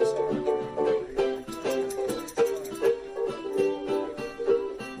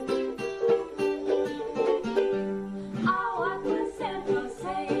 What will Santa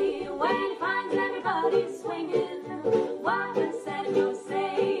say when he finds everybody swinging? What will Santa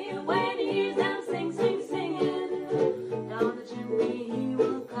say when he hears them sing, sing, singing? Down the chimney he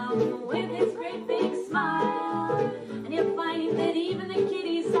will come with his great big smile, and you'll find that even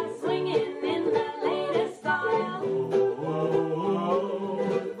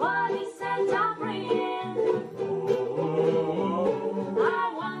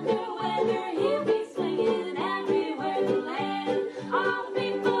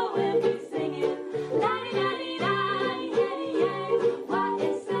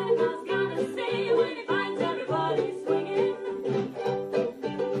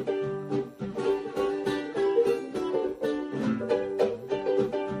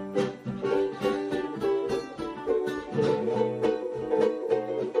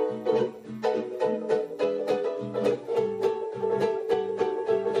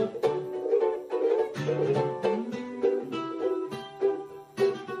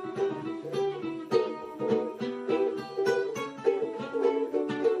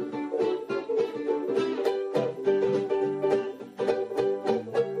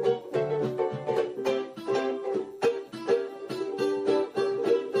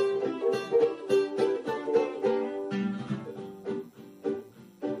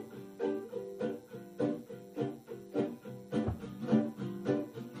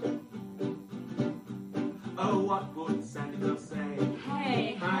Oh, what would Santa Claus say?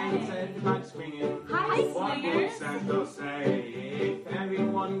 Hey, Hi, it's everybody swinging. Hi, What would swingers. Santa Claus say if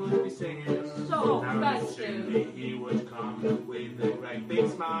everyone would be singing? So Now festive. surely he would come with a great big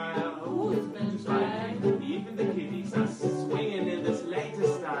smile. Who's been Just like even the kiddies are swinging in this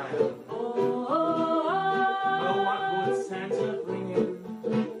latest style. Oh, what would Santa bring in?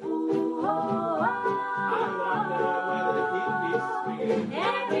 I wonder whether he'd be swinging.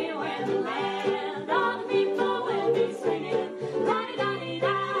 Everywhere in the land, all the people will be singing.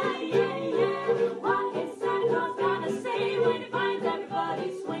 La-di-da-di-da, yeah, yeah. What is Santa Claus gonna say when he finds everybody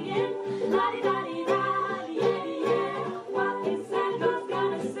swinging? La-di-da-di-da, yeah, yeah. What is Santa Claus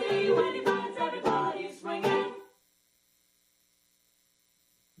gonna say when he finds everybody swinging?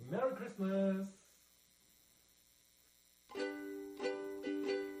 Merry Christmas!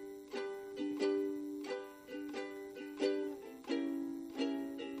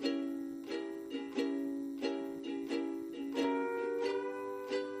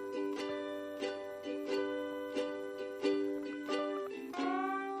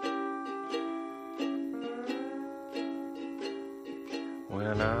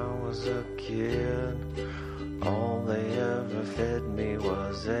 When I was a kid, all they ever fed me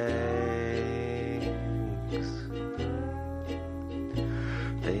was eggs.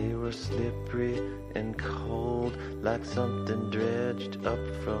 They were slippery and cold, like something dredged up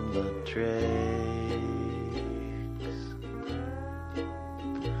from the dregs.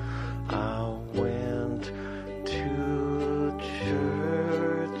 I went to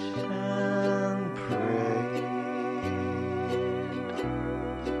church and prayed.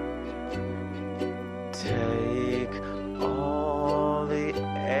 Take all the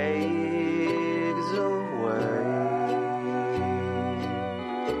eggs away.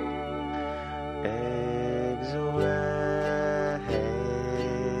 Eggs away.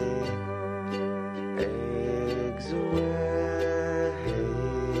 Eggs away.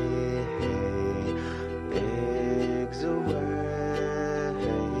 Eggs away.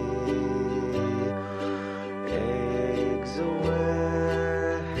 Eggs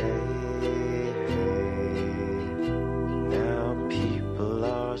away. Now people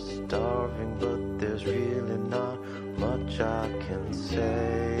are starving, but there's really not much I can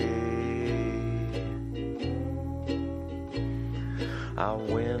say. I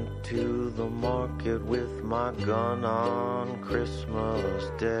went to the market with my gun on Christmas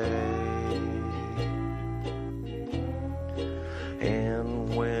Day.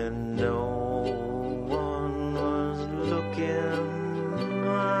 And when no one was looking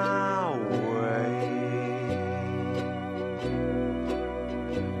my way,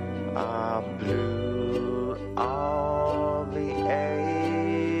 I blew all the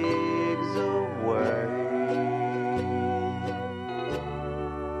eggs away.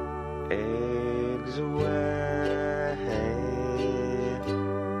 Eggs away.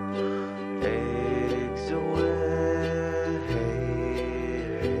 Eggs away.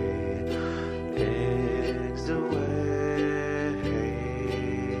 Eggs away.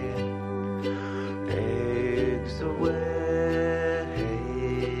 Eggs away.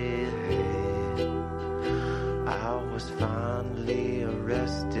 I was finally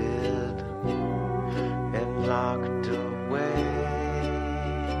arrested and locked away.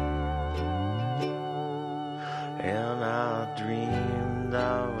 And I dreamed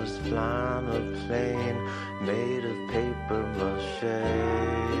I was flying a plane made of paper mache.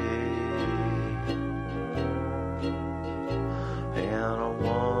 And I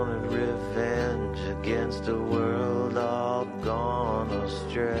wanted revenge against a world all gone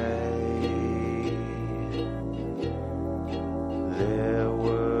astray. There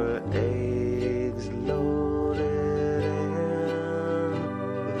were eggs loaded in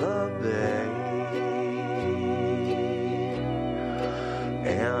the bay.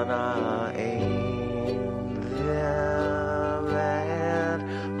 And I aimed them at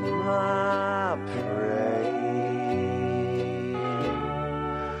my prey.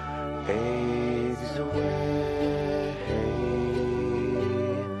 Eggs away.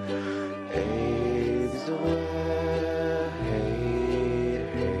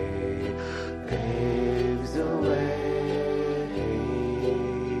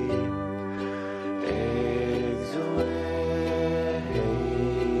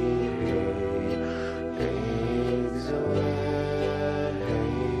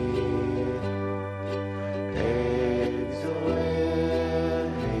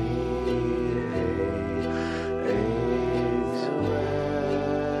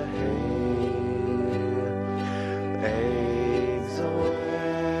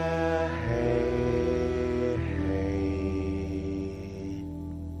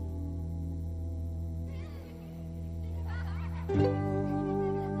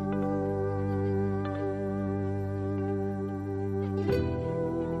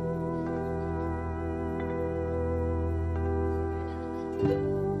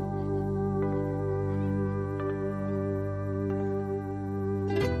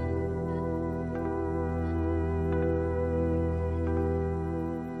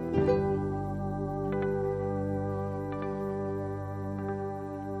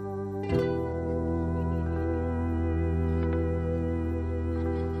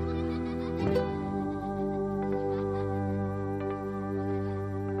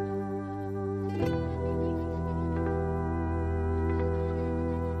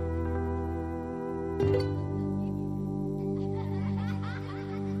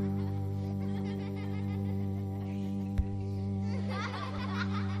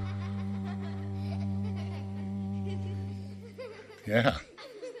 Yeah.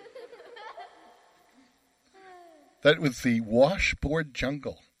 That was the Washboard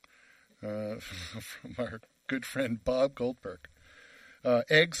Jungle from our good friend Bob Goldberg.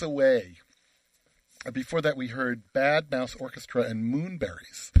 Eggs Away. Before that, we heard Bad Mouse Orchestra and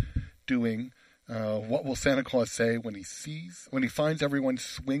Moonberries doing What Will Santa Claus Say When He Finds Everyone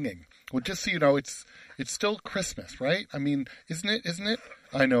Swinging. Well, just so you know, it's still Christmas, right? I mean, isn't it?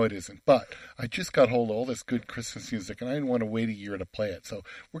 I know it isn't, but I just got hold of all this good Christmas music, and I didn't want to wait a year to play it. So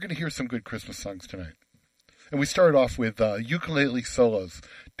we're going to hear some good Christmas songs tonight. And we started off with Ukulele Solos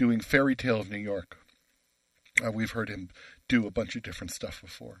doing Fairy Tale of New York. We've heard him do a bunch of different stuff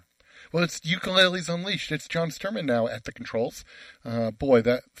before. Well, it's Ukuleles Unleashed. It's John Sturman now at the controls. Boy,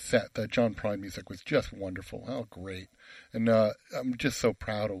 that set, that John Prine music was just wonderful. How great! And I'm just so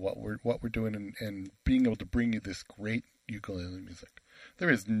proud of what we're doing and being able to bring you this great ukulele music.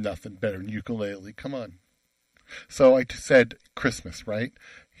 There is nothing better than ukulele. Come on. So I said Christmas, right?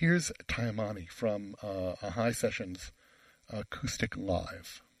 Here's Taimani from a High Sessions Acoustic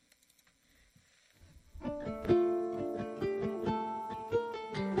Live.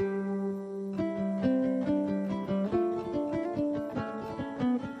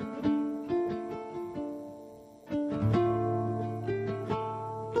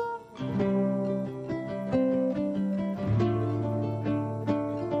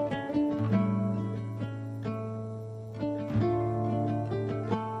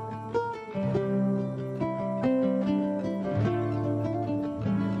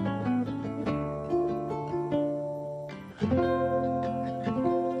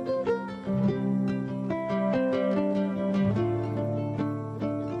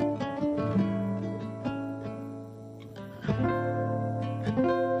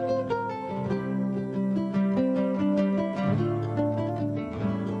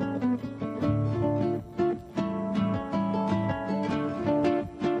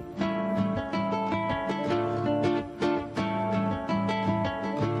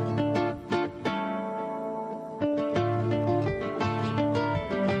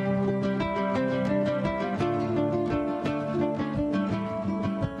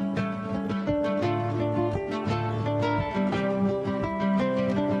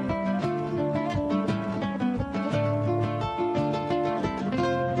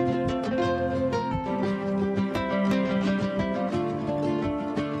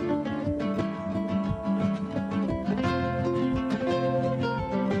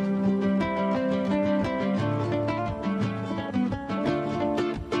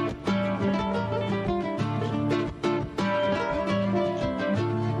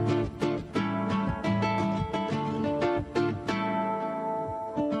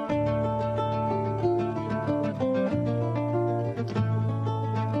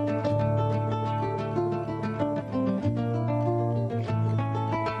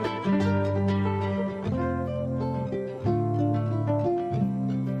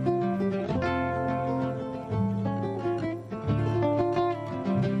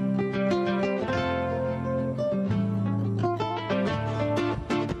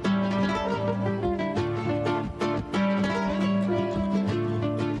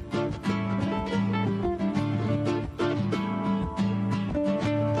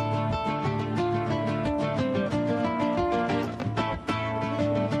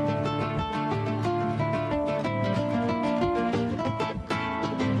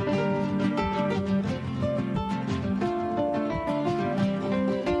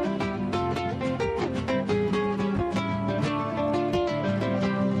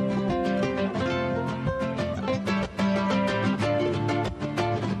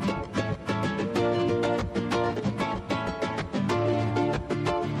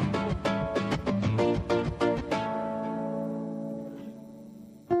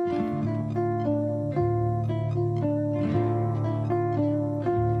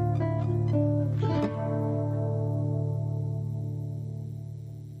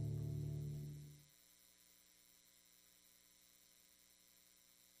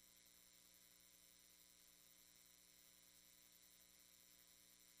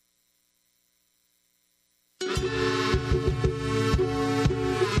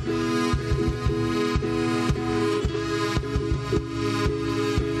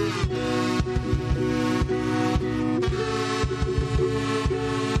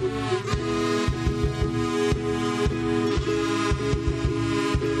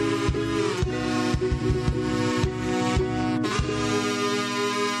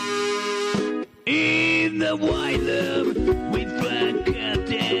 the white loop with black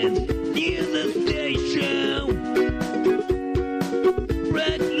curtains near the station.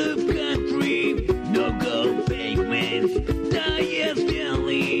 Black loop country, no gold pavements, tires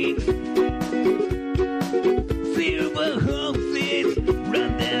darlings. Silver horses,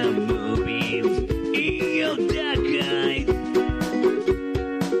 random movies in your dark eyes.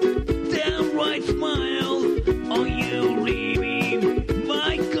 Downright smiles on you leaving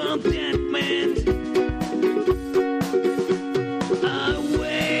my contentment. I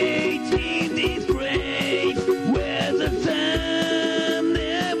wait in this place where the sun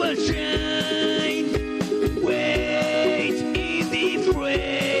never shines. Wait in this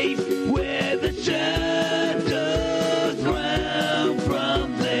place where the shadows run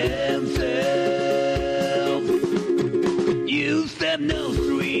from themselves. You said no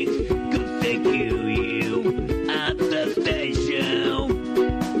streets could secure you at the station.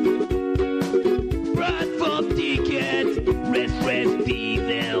 Platform tickets, rest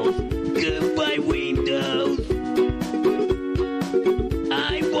diesels, goodbye windows.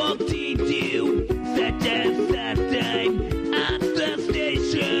 I walked into such a sad time at the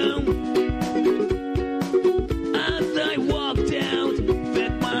station. As I walked out,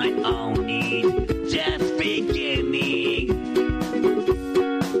 felt my own need just beginning.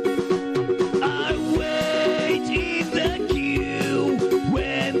 I wait in the queue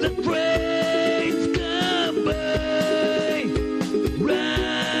when the trains come by.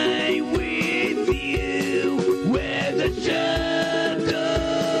 Right with you where the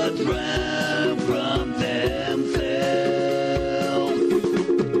shadows run from themselves.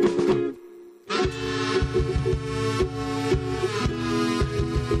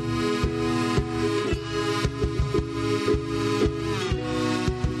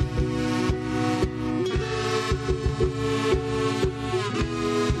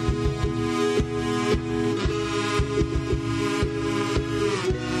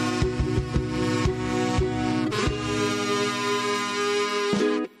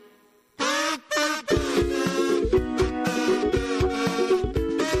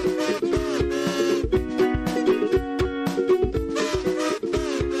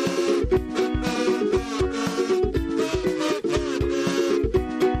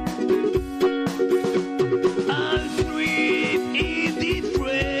 I'll sleep in this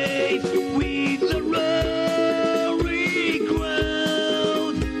place with the roaring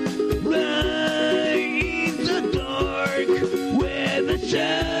crowd. Right in the dark where the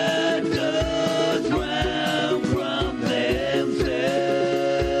shadows run from themselves.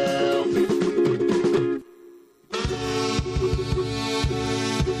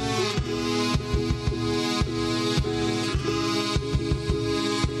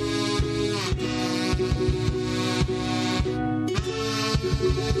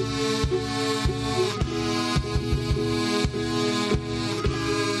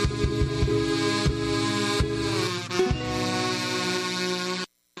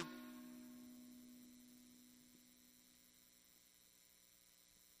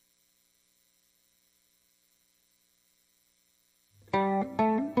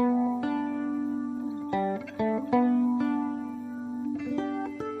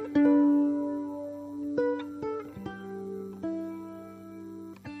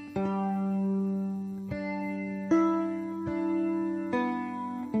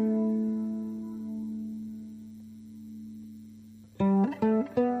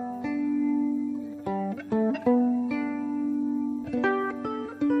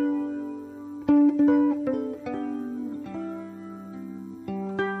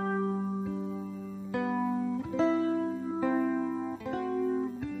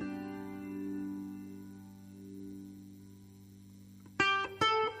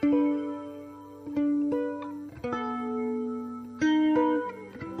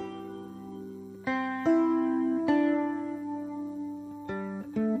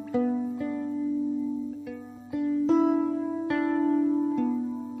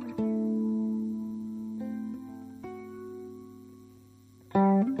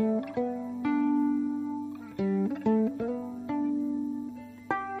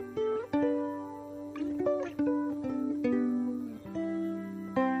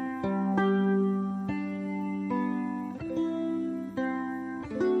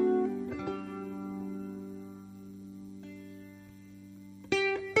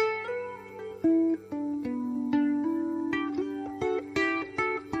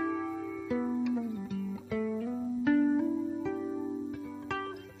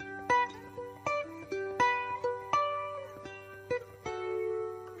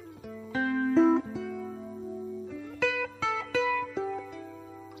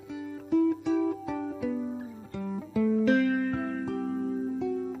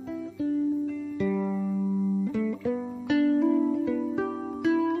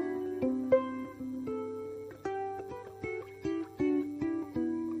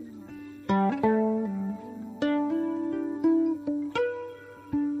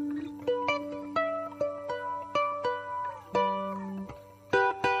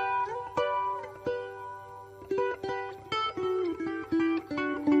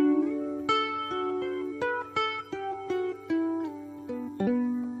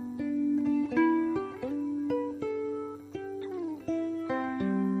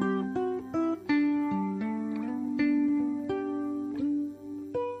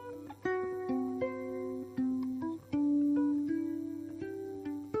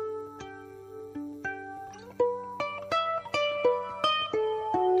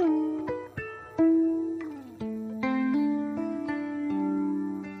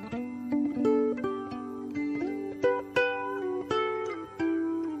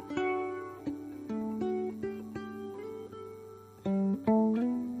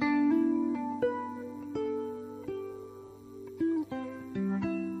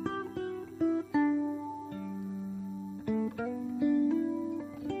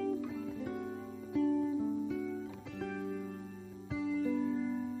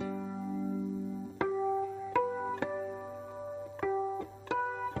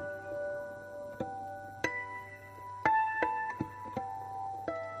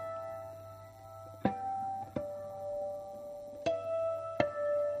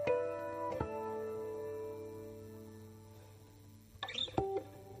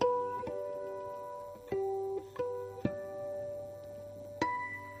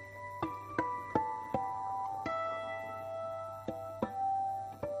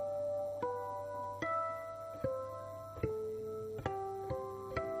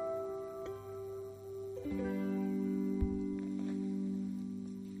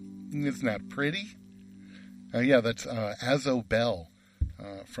 Isn't that pretty? Yeah, that's Azo Bell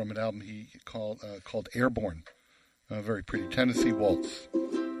from an album he called Airborne. Very pretty. Tennessee Waltz.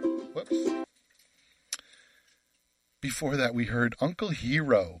 Whoops. Before that, we heard Uncle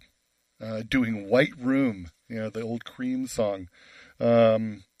Hero doing White Room, the old Cream song.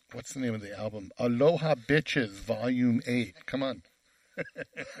 What's the name of the album? Aloha Bitches, Volume 8. Come on.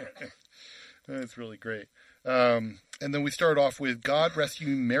 That's really great. And then we start off with God Rest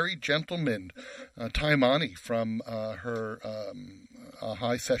You Merry Gentlemen, Taimani from her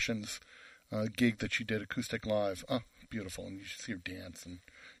High Sessions gig that she did, acoustic live. Oh, beautiful. And you should see her dance, and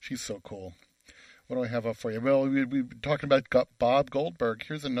she's so cool. What do I have up for you? Well, we've been talking about Bob Goldberg.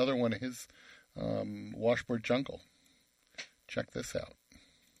 Here's another one of his, Washboard Jungle. Check this out.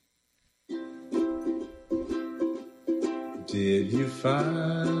 Did you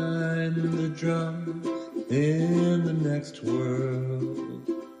find the drum in the next world?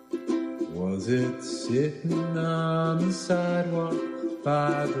 Was it sitting on the sidewalk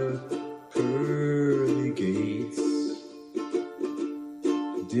by the pearly gates?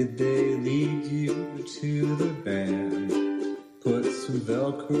 Did they lead you to the band? Put some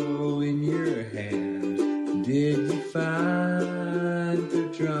Velcro in your hand? Did you find the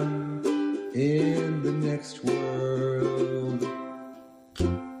drum in the next world?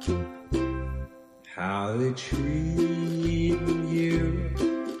 How they treating you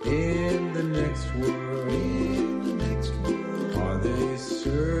in the next world? Are they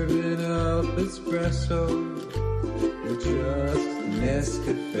serving up espresso or just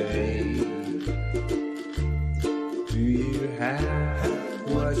Nescafe? Do you have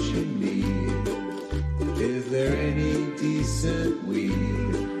what you need? Is there any decent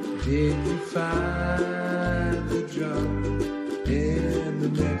weed? Did you find the drum in the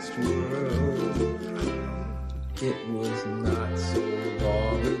next world? It was not so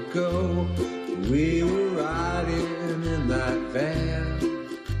long ago we were riding in that van,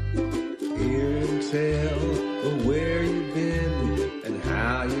 hearing tell of where you've been and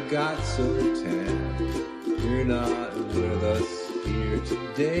how you got so tan. You're not with us here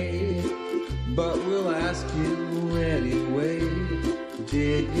today, but we'll ask you anyway.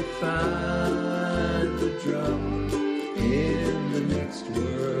 Did you find the drum in the next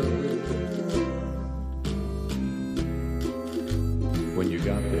world? When you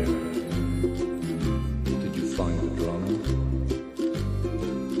got there, did you find the drum?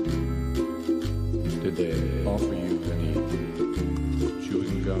 Did they offer you any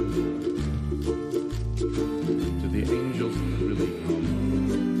chewing gum? Did the angels really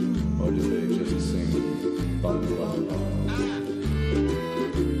come? Or did they just sing bum bum bum?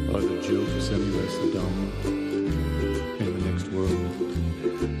 Are the jokes any less dumb in the next world?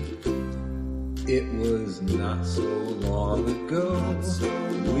 It was not so long ago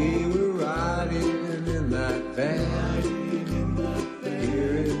we were riding in that van,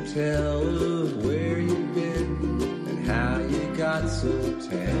 hearing tell of where you've been and how you got so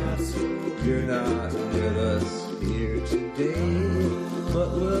tan. You're not with us here today, but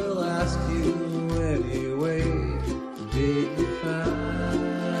we'll ask you anyway. Did you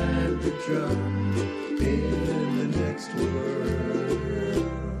find the drum in the next world?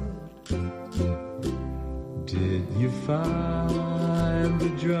 Did you find the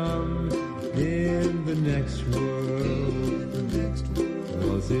drum in the next world?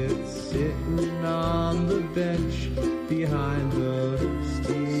 Was it sitting on the bench behind the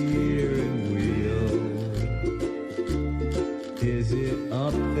steering wheel? Is it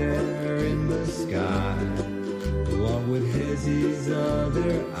up there in the sky, along with Hezzy's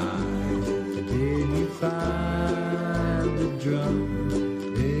other eye? Did you find the drum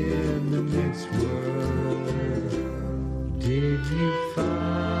in the next world? Did you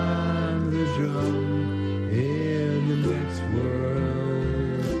find the drum in the next world?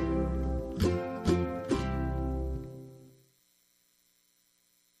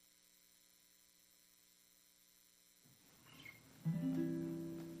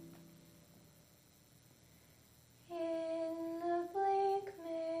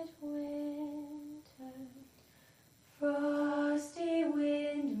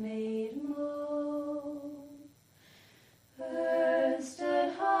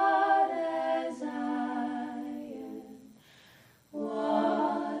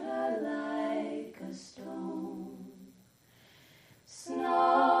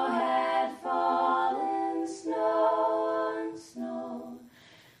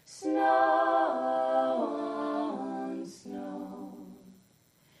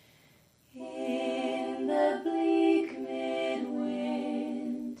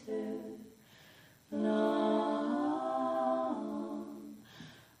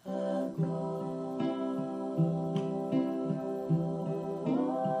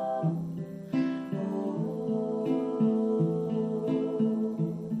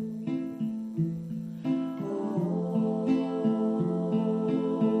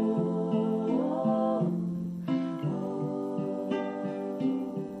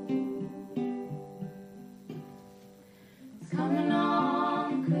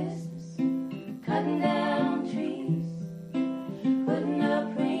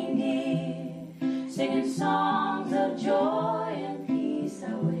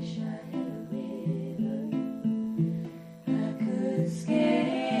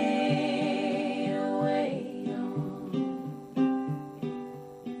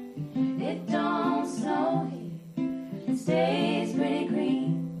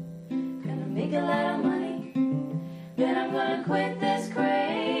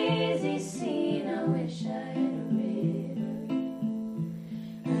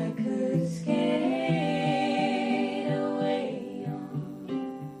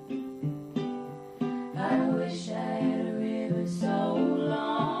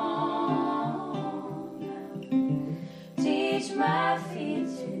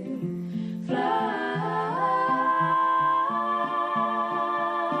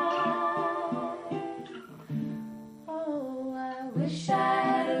 wish I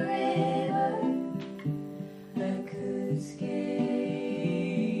had a river I could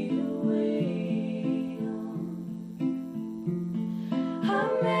skate away on. I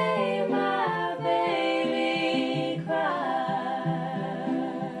made my baby cry.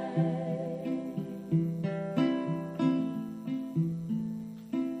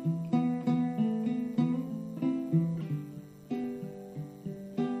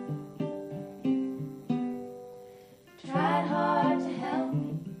 Tried hard to help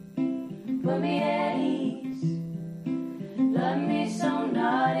me, put me at ease. Loved me so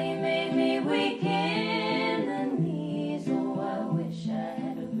naughty, made me weak in the knees. Oh, I wish I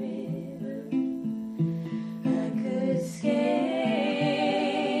had a river I could skate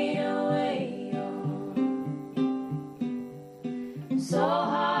away on. So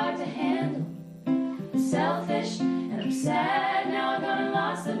hard to handle, selfish, and I'm sad. Now I'm gonna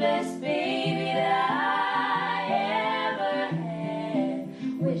lost the best baby that I ever had.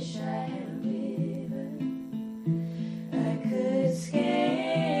 Wish I had a river I could skate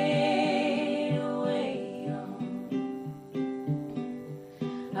away on.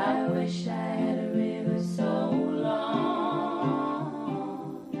 I wish I had a river so long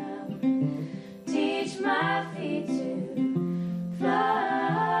I would teach my feet to fly.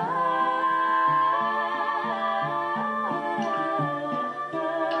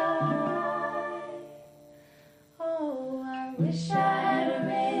 Oh, I wish I had a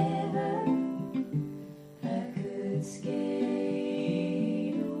river I could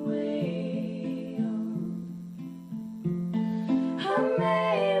skate away on. I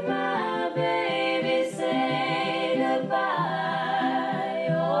made my baby say goodbye.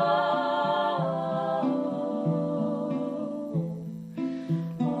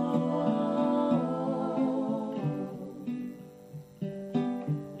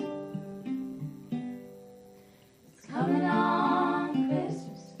 It's coming on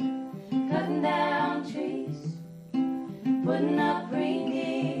Christmas, cutting down trees, putting up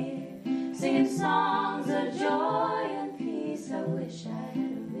reindeer, singing songs of joy and peace. I wish I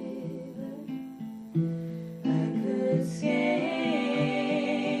had a river I could skate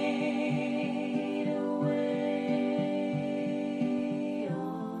away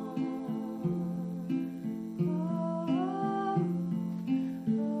on.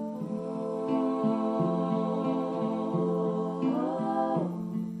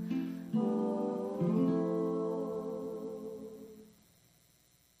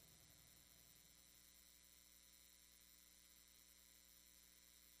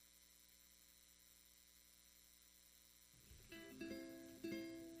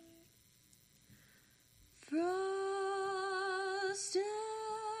 Frosted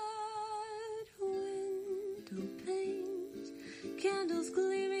window panes, candles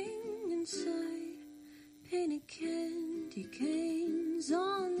gleaming inside, painted candy canes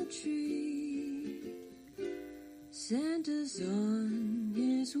on the tree. Santa's on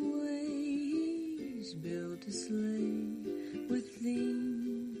his way, he's built a sleigh with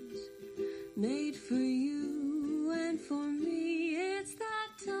themes made for you and for me. It's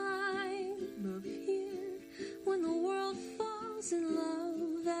that time of year when the world falls in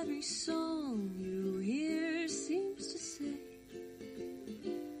love. Every song you hear seems to say,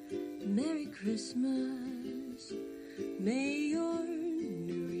 Merry Christmas, may your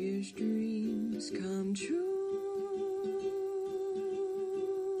New Year's dreams come true.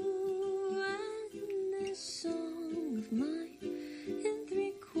 And this song of mine in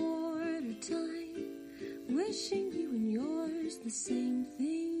 3/4 time, wishing you and yours the same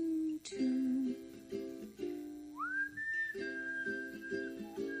thing too.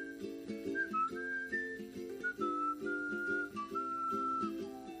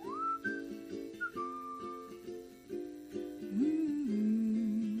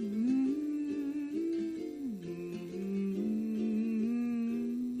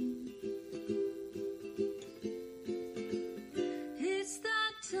 It's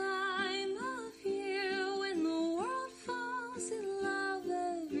that time of year when the world falls in love.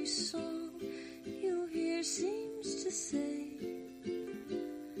 Every song you hear seems to say,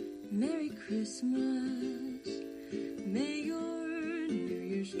 Merry Christmas, may your New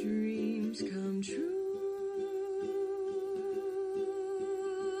Year's dreams come true.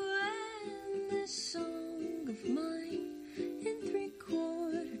 And this song of mine in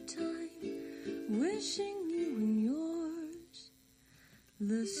 3/4 time, wishing you and yours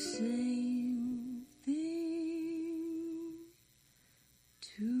the same thing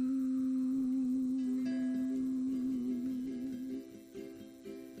too.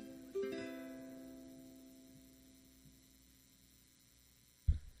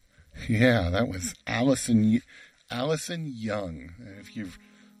 Yeah, that was Allison Young. And if you're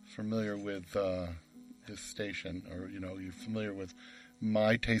familiar with this station, or you're familiar with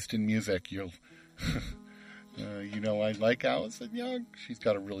my taste in music, you'll I like Allison Young. She's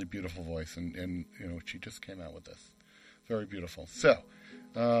got a really beautiful voice, and she just came out with this. Very beautiful. So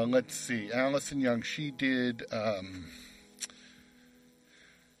let's see, Allison Young. She did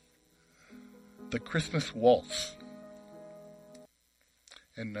the Christmas Waltz.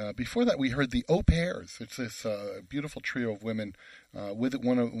 And before that, we heard the Au Pairs. It's this beautiful trio of women. With it,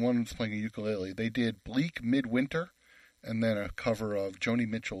 one's playing a ukulele. They did Bleak Midwinter, and then a cover of Joni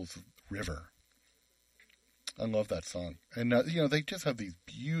Mitchell's River. I love that song. And, they just have these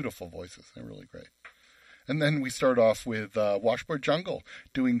beautiful voices. They're really great. And then we start off with Washboard Jungle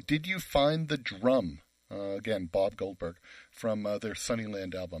doing Did You Find the Drum? Again, Bob Goldberg from their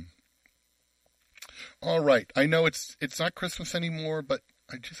Sunnyland album. All right. I know it's not Christmas anymore, but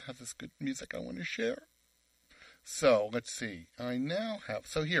I just have this good music I want to share. So, let's see. I now have...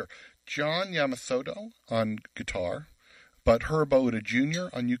 So here, John Yamamoto on guitar, but Herb Oda Jr.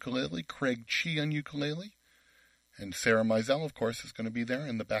 on ukulele, Craig Chi on ukulele, and Sarah Mizell, of course, is going to be there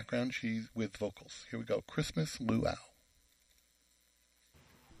in the background. She's with vocals. Here we go. Christmas Luau.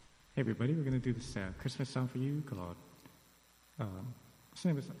 Hey, everybody. We're going to do this Christmas song for you called... what's the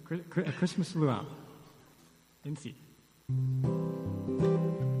name of it? Christmas Luau. In C.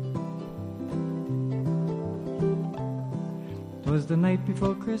 Twas the night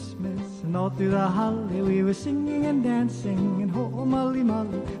before Christmas, and all through the holly we were singing and dancing, and ho molly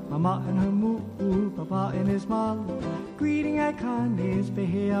molly, mama and her moo, papa and his molly, greeting iconies,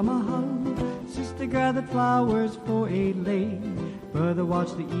 behea mahal. Sister gathered flowers for a lay, brother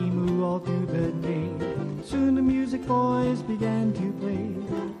watched the emu all through the day. Soon the music boys began to play,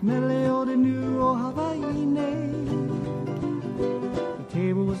 Meleo de Nu o Hawaii. The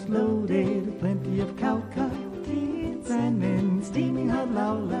table was loaded, plenty of cow-cut, and men steaming hot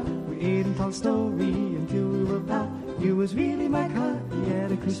laula. We ate and told story until we were out. You was really my cut, yeah,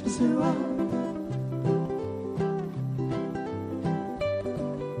 the Christmas luau.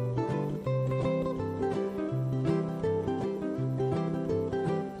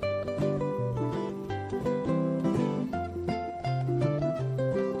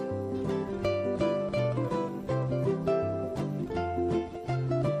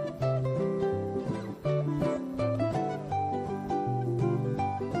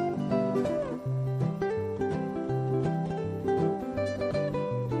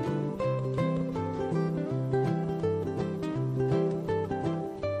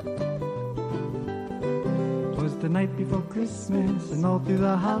 The night before Christmas, and all through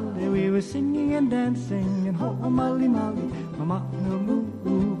the holiday we were singing and dancing, and ho molly molly, mama no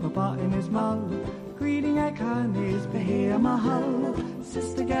moo, papa in his molly, greeting iconies, behea mahal.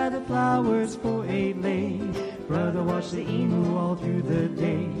 Sister gathered flowers for a lay, brother watched the emu all through the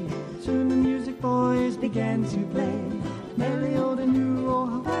day. Soon the music boys began to play, Melio de Nu o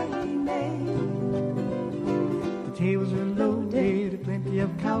Hawaii Nay. The tables were loaded, plenty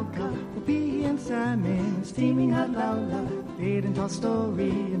of cow-cut, pea and salmon, steaming hot laula. Ate and told story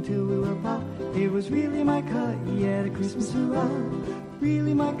until we were pop. It was really my cut, yeah, the Christmas luau.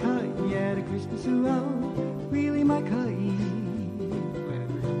 Really my cut, yeah, the Christmas luau. Really my cut.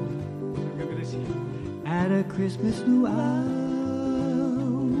 At a Christmas luau.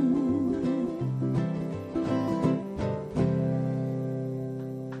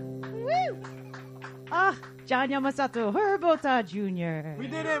 Woo! Ah, John Yamamoto, Herb Oda Jr. We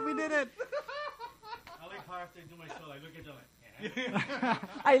did it! I like how after I do my show, I look at you like,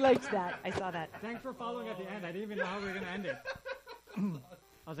 I liked that. I saw that. Thanks for following at the end. I didn't even know how we were going to end it.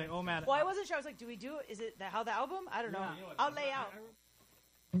 I was like, oh man. Well, I wasn't sure. I was like, do we do, is it how the album? I don't know. You know what, I'll lay out.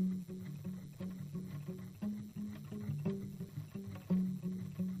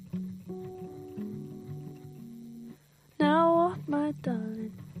 Now what, my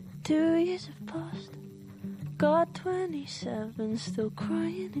darling? 2 years have passed. Got 27, still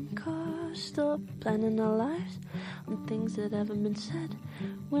crying in cars. Stop planning our lives on things that haven't been said.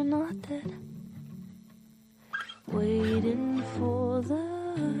 We're not dead. Waiting for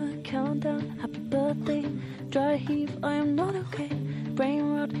the countdown. Happy birthday, dry heave. I am not okay.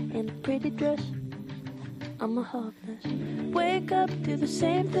 Brain rot in a pretty dress. I'm a hot mess. Wake up, do the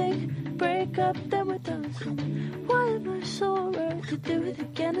same thing. Break up, then we're done. Why am I so right to do it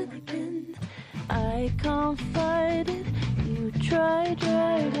again and again? I can't fight it. You try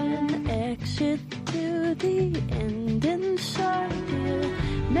driving exit to the end inside you.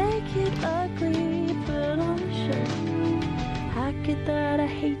 Make it ugly, but on a show. Hack it that I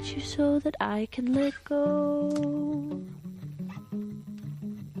hate you so that I can let go.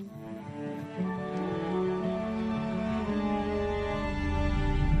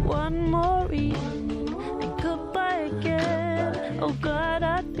 one more reason and goodbye again. Oh God,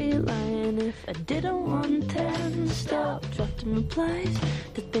 I'd be lying if I didn't want 10. Stop drafting replies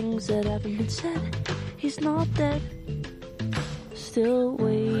to things that haven't been said. He's not dead. Still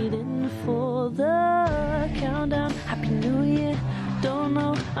waiting for the countdown. Happy New Year. Don't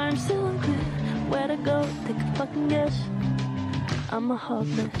know, I'm still unclear where to go. Take a fucking guess. I'm a hot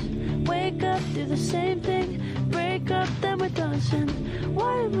mess. Wake up, do the same thing. Break up, then we're dancing.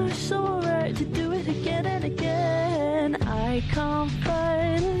 Why am I so alright to do it again and again? I can't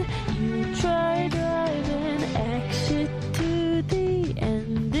fight it. You try driving. Exit to the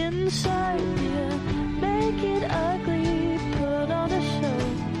end inside. Yeah, make it ugly. Put on a show.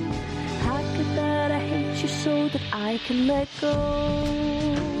 How could that I hate you so that I can let go?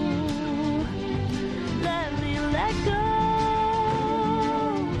 Let me let go.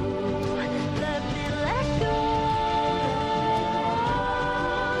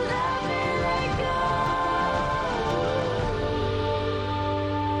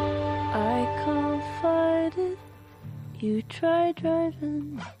 You try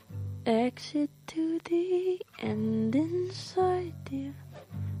driving, exit to the end inside, dear.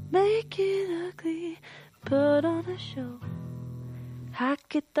 Make it ugly, put on a show.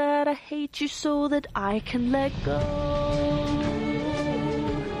 Hack it that I hate you so that I can let go.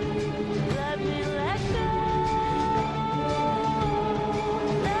 Let me let go.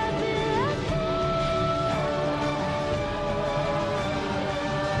 Let me let go.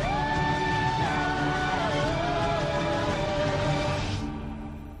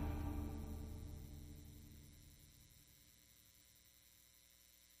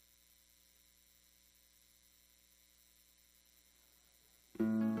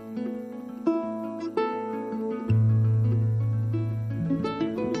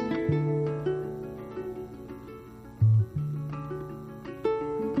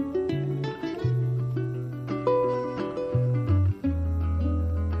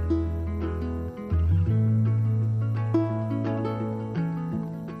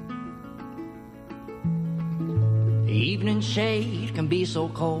 Evening shade can be so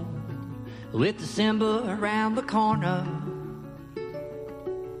cold with December around the corner.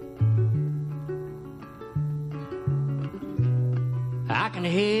 I can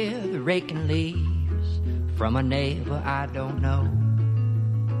hear the raking leaves from a neighbor I don't know.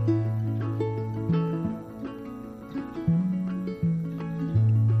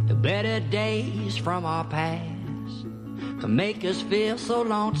 The better days from our past can make us feel so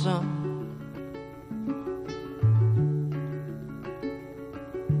lonesome.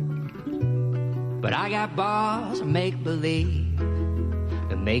 But I got bars of make-believe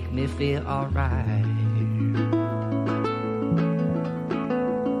that make me feel alright.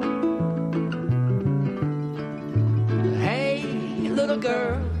 Hey, little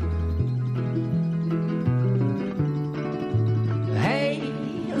girl. Hey,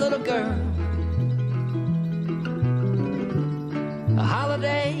 little girl. The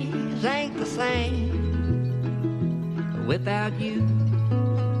holidays ain't the same without you.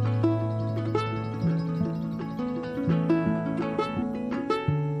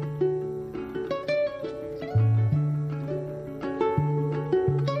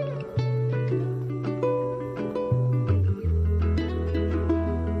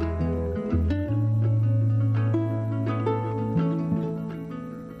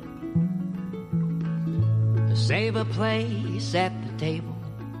 Save a place at the table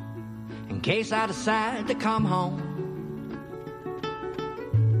in case I decide to come home.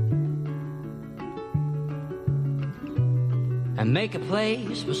 And make a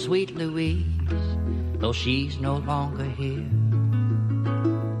place for sweet Louise, though she's no longer here.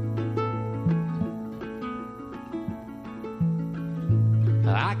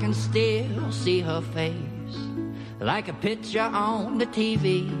 I can still see her face like a picture on the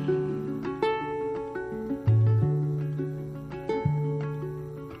TV.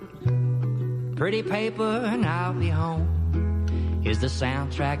 Pretty paper and I'll be home is the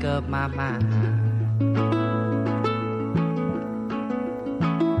soundtrack of my mind.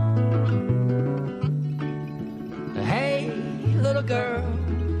 Hey, little girl.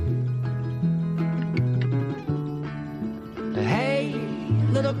 Hey,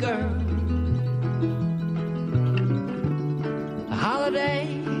 little girl. The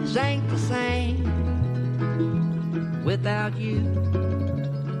holidays ain't the same without you.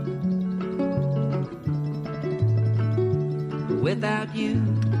 Without you.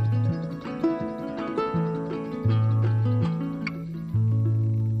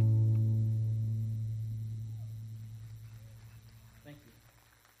 Thank you.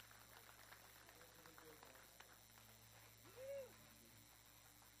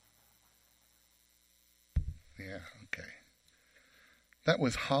 That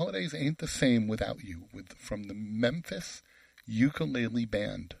was Holidays Ain't the Same Without You from the Memphis Ukulele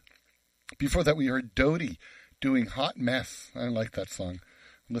Band. Before that, we heard Dodie doing Hot Mess. I like that song.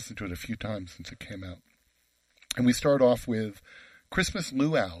 I listened to it a few times since it came out. And we start off with Christmas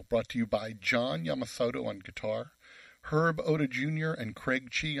Luau, brought to you by John Yamamoto on guitar, Herb Oda Jr. and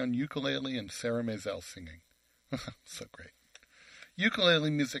Craig Chi on ukulele, and Sarah Maisel singing. So great. Ukulele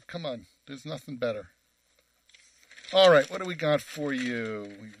music, come on. There's nothing better. All right, what do we got for you?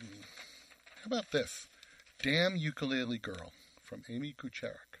 How about this? Damn Ukulele Girl from Amy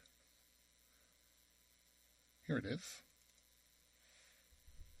Kucherik. Here it is.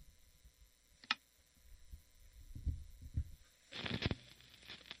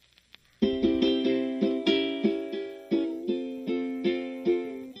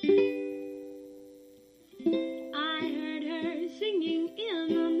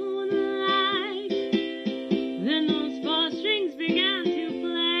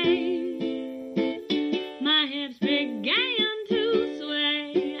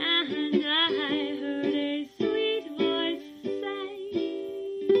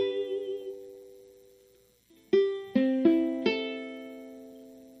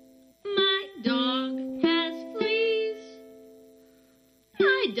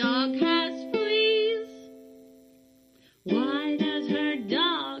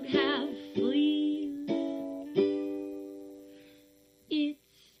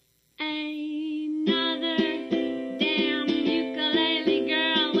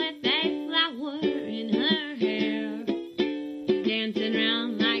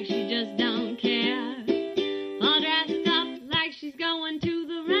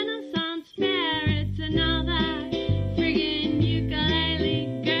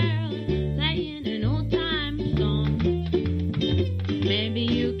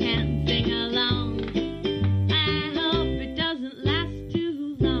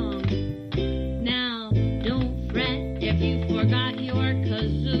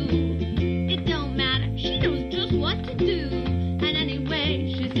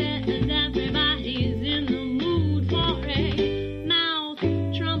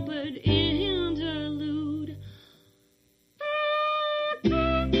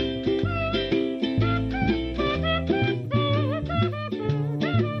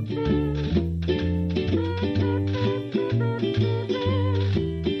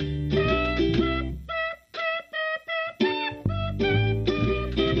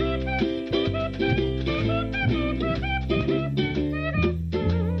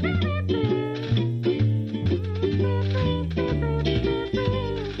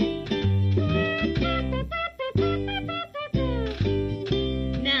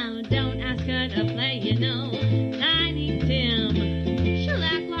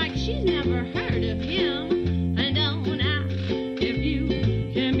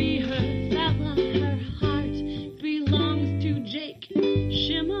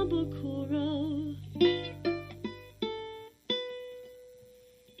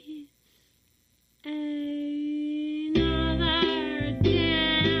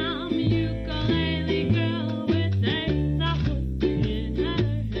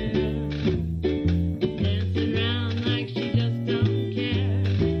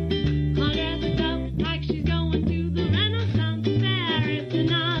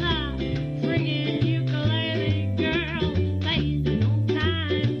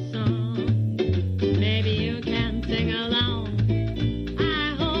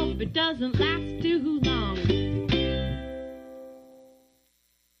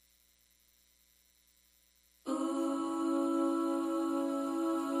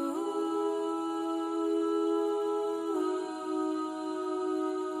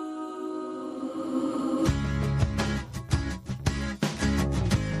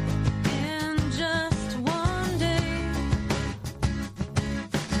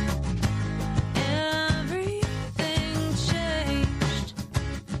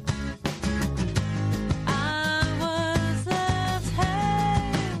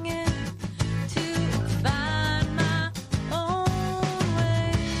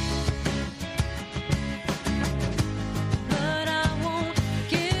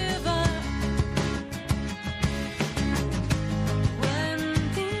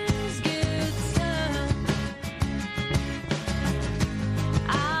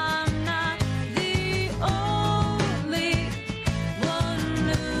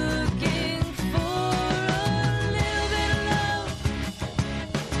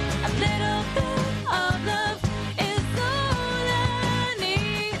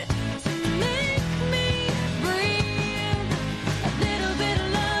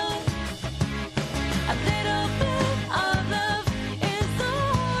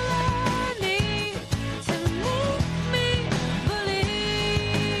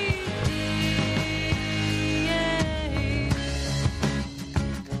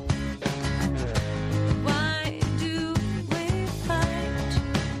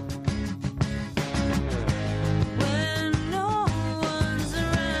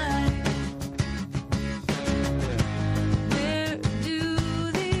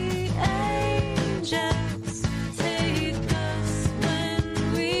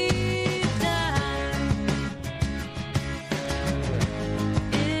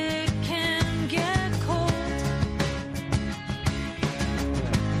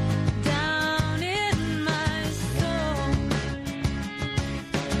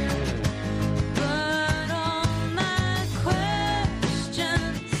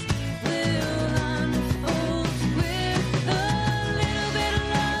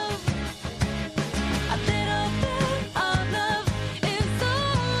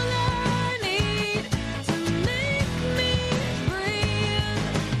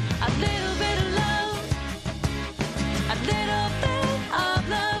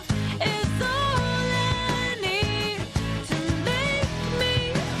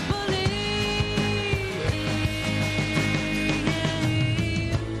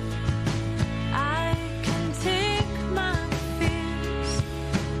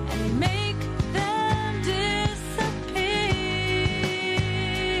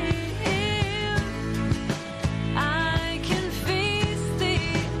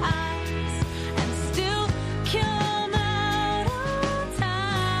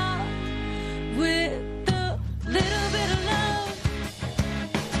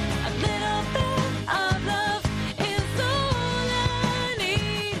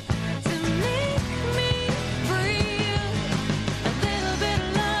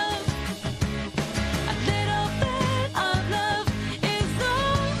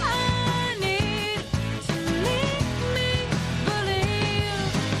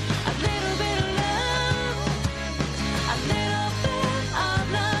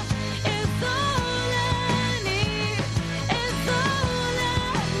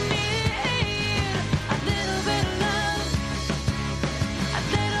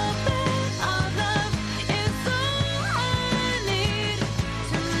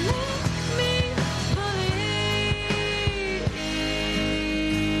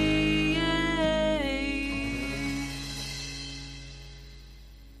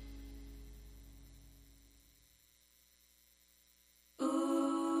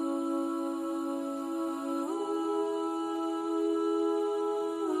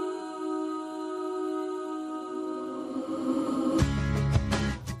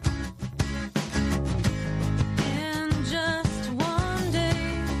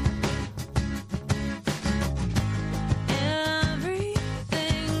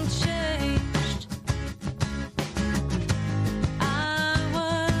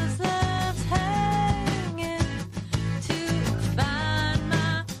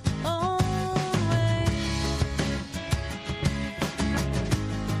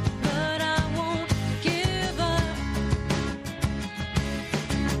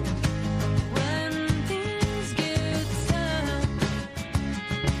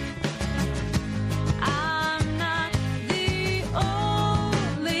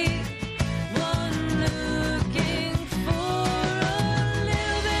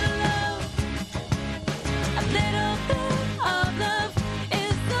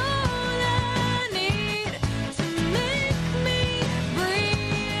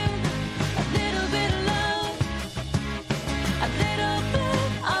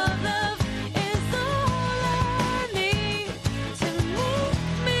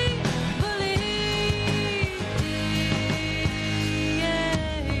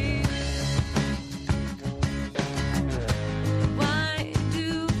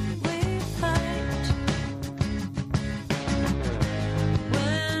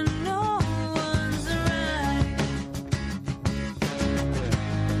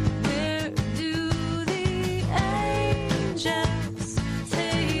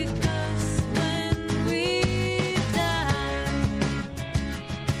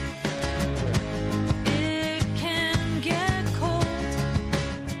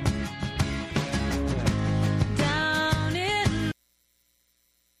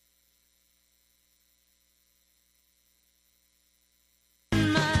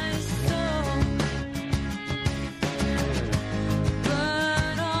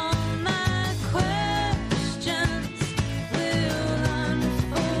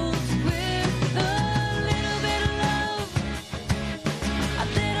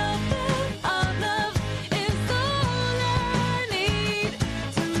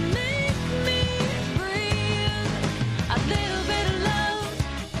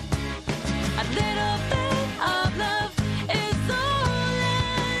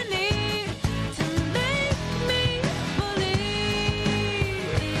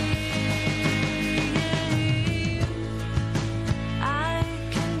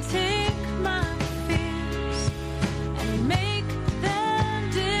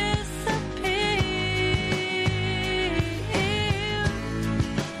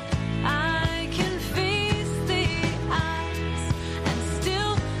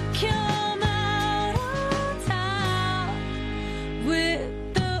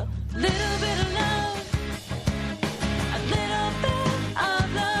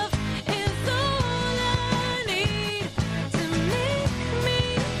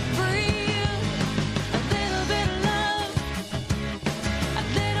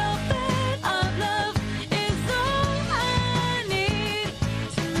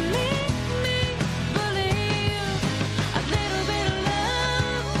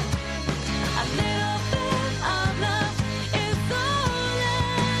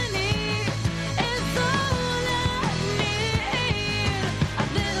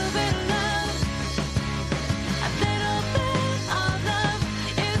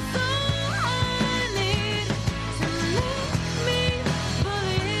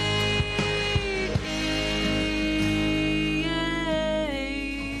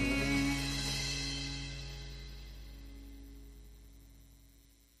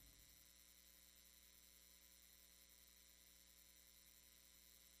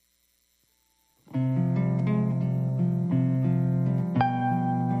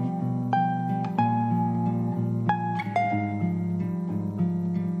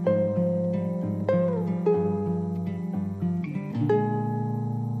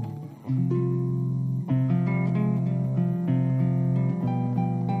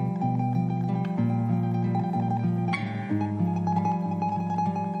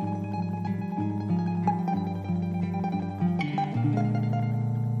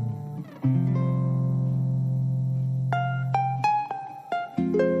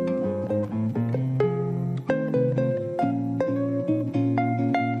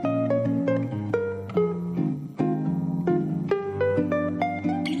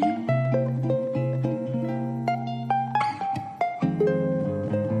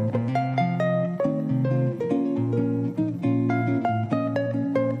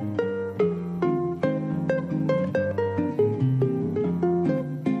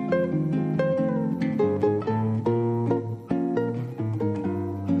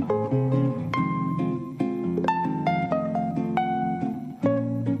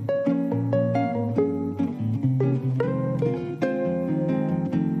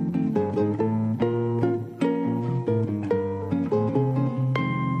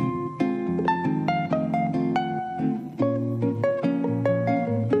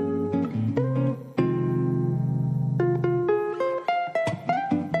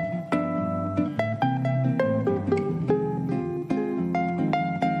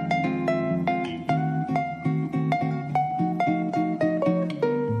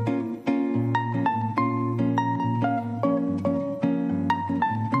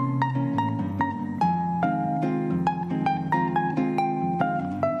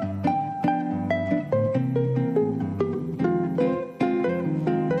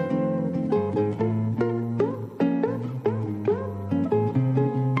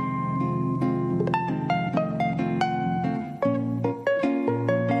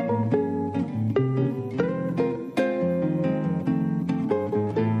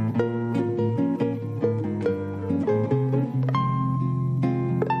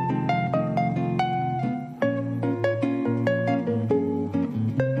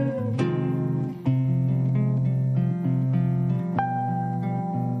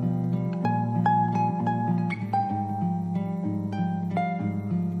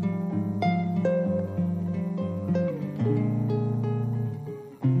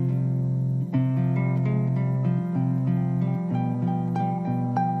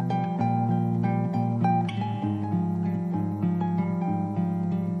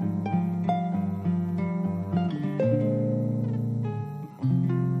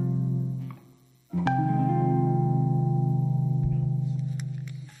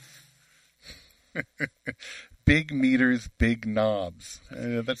 Big meters, big knobs.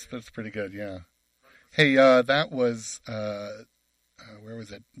 That's pretty good, yeah. Hey, that was, where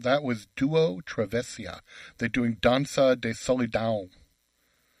was it? That was Duo Travessia. They're doing Dança de Solidão.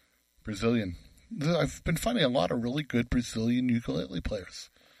 Brazilian. I've been finding a lot of really good Brazilian ukulele players.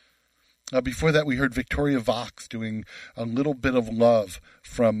 Before that, we heard Victoria Vox doing A Little Bit of Love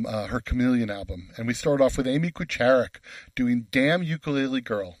from her Chameleon album. And we started off with Amy Kucharik doing Damn Ukulele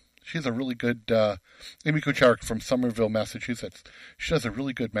Girl. She's a really good, Amy Kucharik from Somerville, Massachusetts. She does a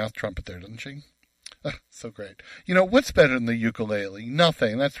really good mouth trumpet there, doesn't she? So great. You know, what's better than the ukulele?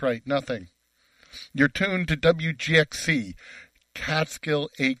 Nothing. That's right, nothing. You're tuned to WGXC, Catskill,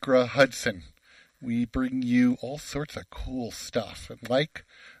 Acre, Hudson. We bring you all sorts of cool stuff, like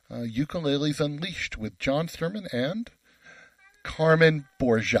Ukuleles Unleashed with John Sturman and Carmen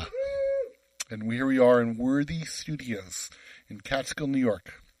Borgia. And here we are in Worthy Studios in Catskill, New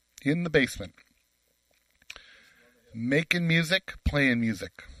York, in the basement. Making music, playing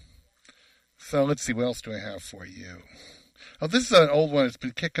music. So let's see, what else do I have for you? Oh, this is an old one. It's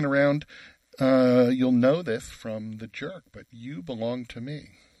been kicking around. You'll know this from The Jerk, but You Belong to Me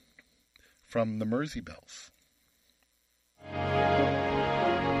from the Mersey Bells.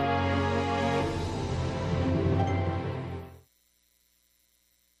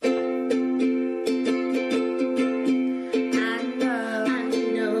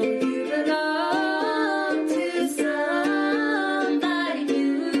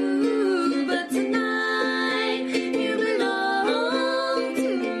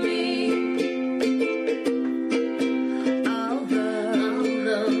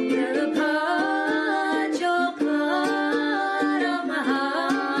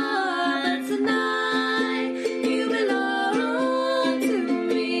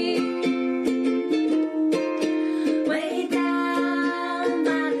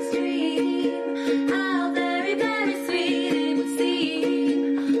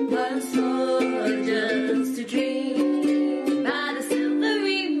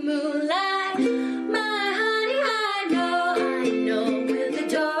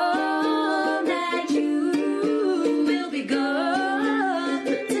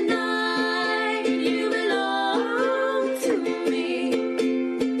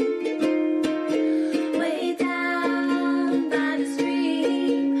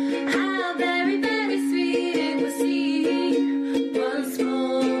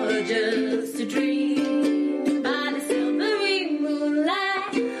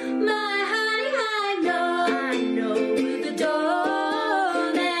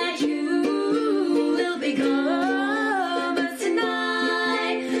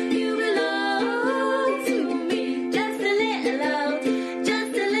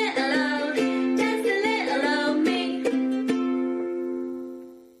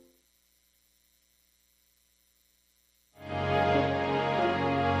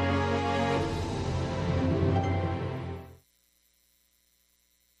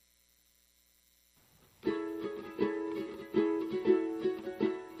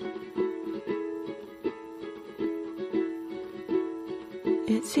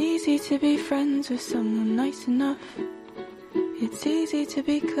 It's easy to be friends with someone nice enough. It's easy to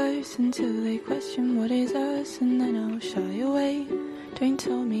be close until they question what is us, and then I'll shy away. Don't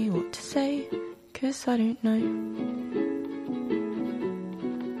tell me what to say, 'cause I don't know.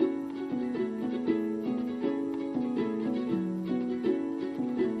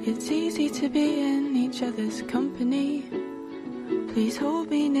 It's easy to be in each other's company. Please hold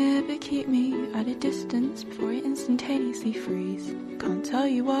me near but keep me at a distance before I instantaneously freeze. Can't tell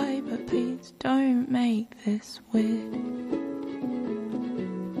you why, but please don't make this weird.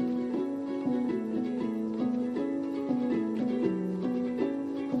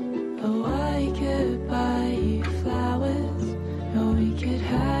 Oh, I could buy you flowers, or we could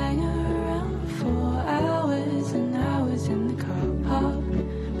hang around for hours and hours in the car park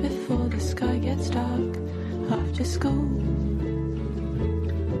before the sky gets dark after school.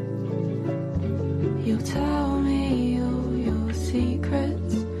 You'll tell me all your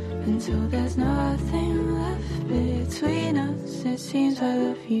secrets until there's nothing left between us. It seems I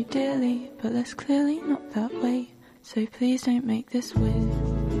love you dearly, but that's clearly not that way. So please don't make this weird.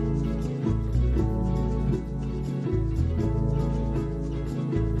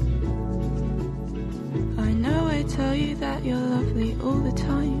 I know I tell you that you're lovely all the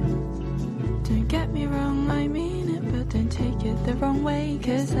time. Don't get me wrong, I mean it, but don't take it the wrong way,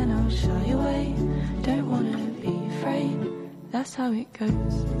 'cause then I'll shy away. Don't wanna be afraid, that's how it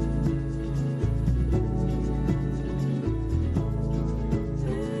goes.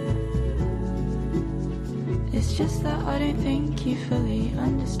 It's just that I don't think you fully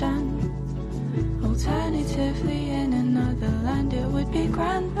understand. Alternatively, in another land it would be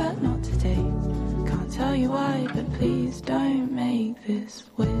grand, but not today. Can't tell you why, but please don't make this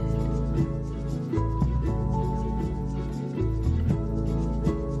weird.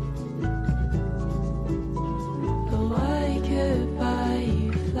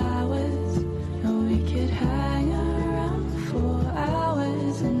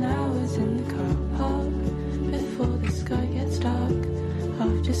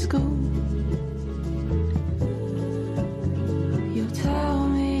 School. You'll tell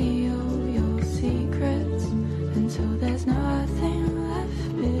me all your secrets until there's nothing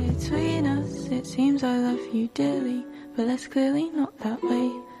left between us. It seems I love you dearly, but that's clearly not that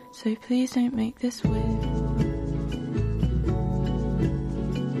way. So please don't make this weird.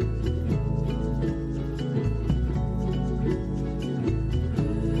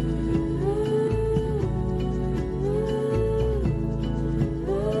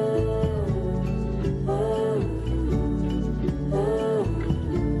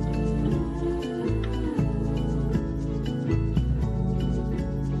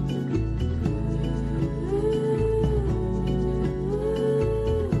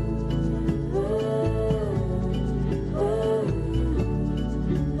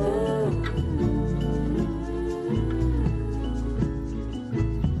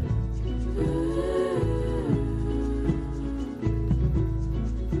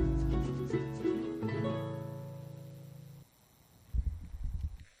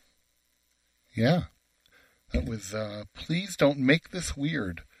 Yeah, that was Please Don't Make This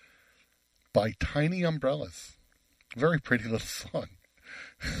Weird by Tiny Umbrellas. Very pretty little song.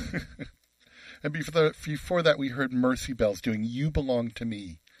 And before that, we heard Mercy Bells doing You Belong to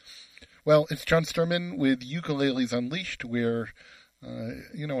Me. Well, it's John Sturman with Ukuleles Unleashed, where,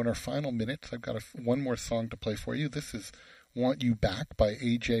 in our final minutes, I've got one more song to play for you. This is Want You Back by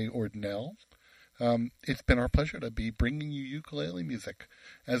A.J. Ordnell. It's been our pleasure to be bringing you ukulele music,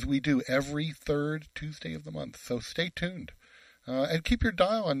 as we do every third Tuesday of the month. So stay tuned. And keep your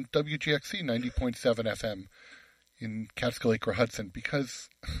dial on WGXC 90.7 FM in Catskill Acre Hudson, because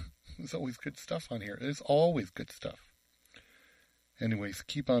there's always good stuff on here. There's always good stuff. Anyways,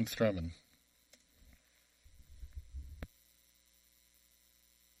 keep on strumming.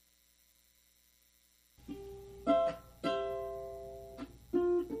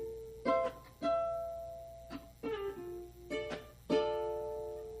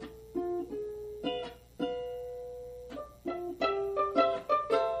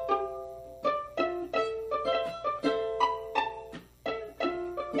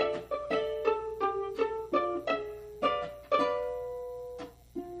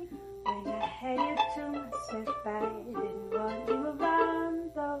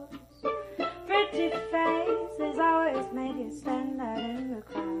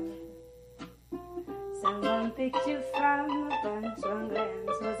 Picked you from a bunch, one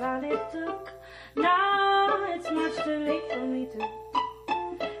glance was all it took. Now it's much too late for me to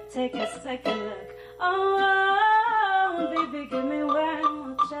take a second look. Oh, baby, give me one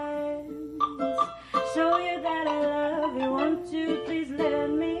more chance. Show you that I love you. Won't you please let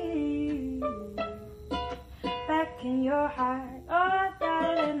me back in your heart? Oh,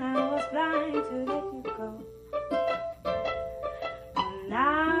 darling, I was blind to let you go.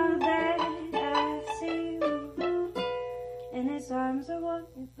 Now that I see you in his arms, I want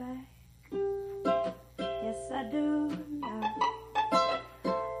you back. Yes, I do now.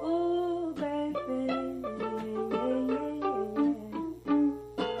 Ooh, baby,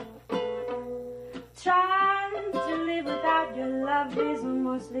 trying to live without your love is one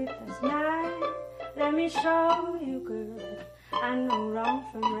more sleepless night. Let me show you, girl, I know wrong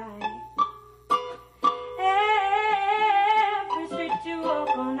from right. Every street you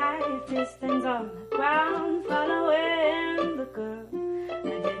walk on, night distance on the ground, following the girl I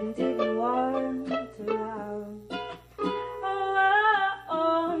didn't even want to love.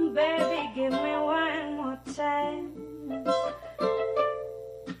 Oh, baby, give me one more chance.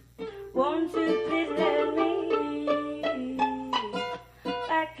 Won't you please let me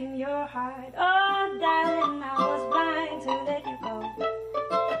back in your heart? Oh, darling, I was blind to let you go.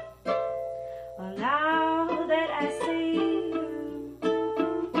 Well, now that I see you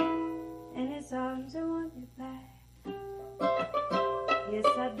in his arms, I want you back. Yes,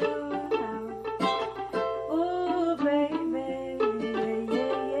 I do now. Ooh, baby,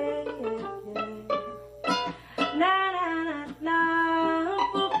 yeah. Na na na na,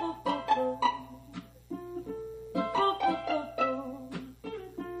 boo boo boo boo, boo boo boo boo,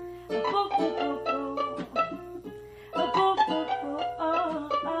 boo boo boo, oh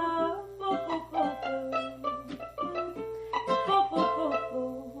oh, boo boo boo boo, boo boo boo boo, boo boo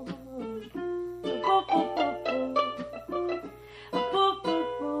boo boo.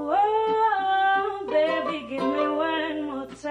 making me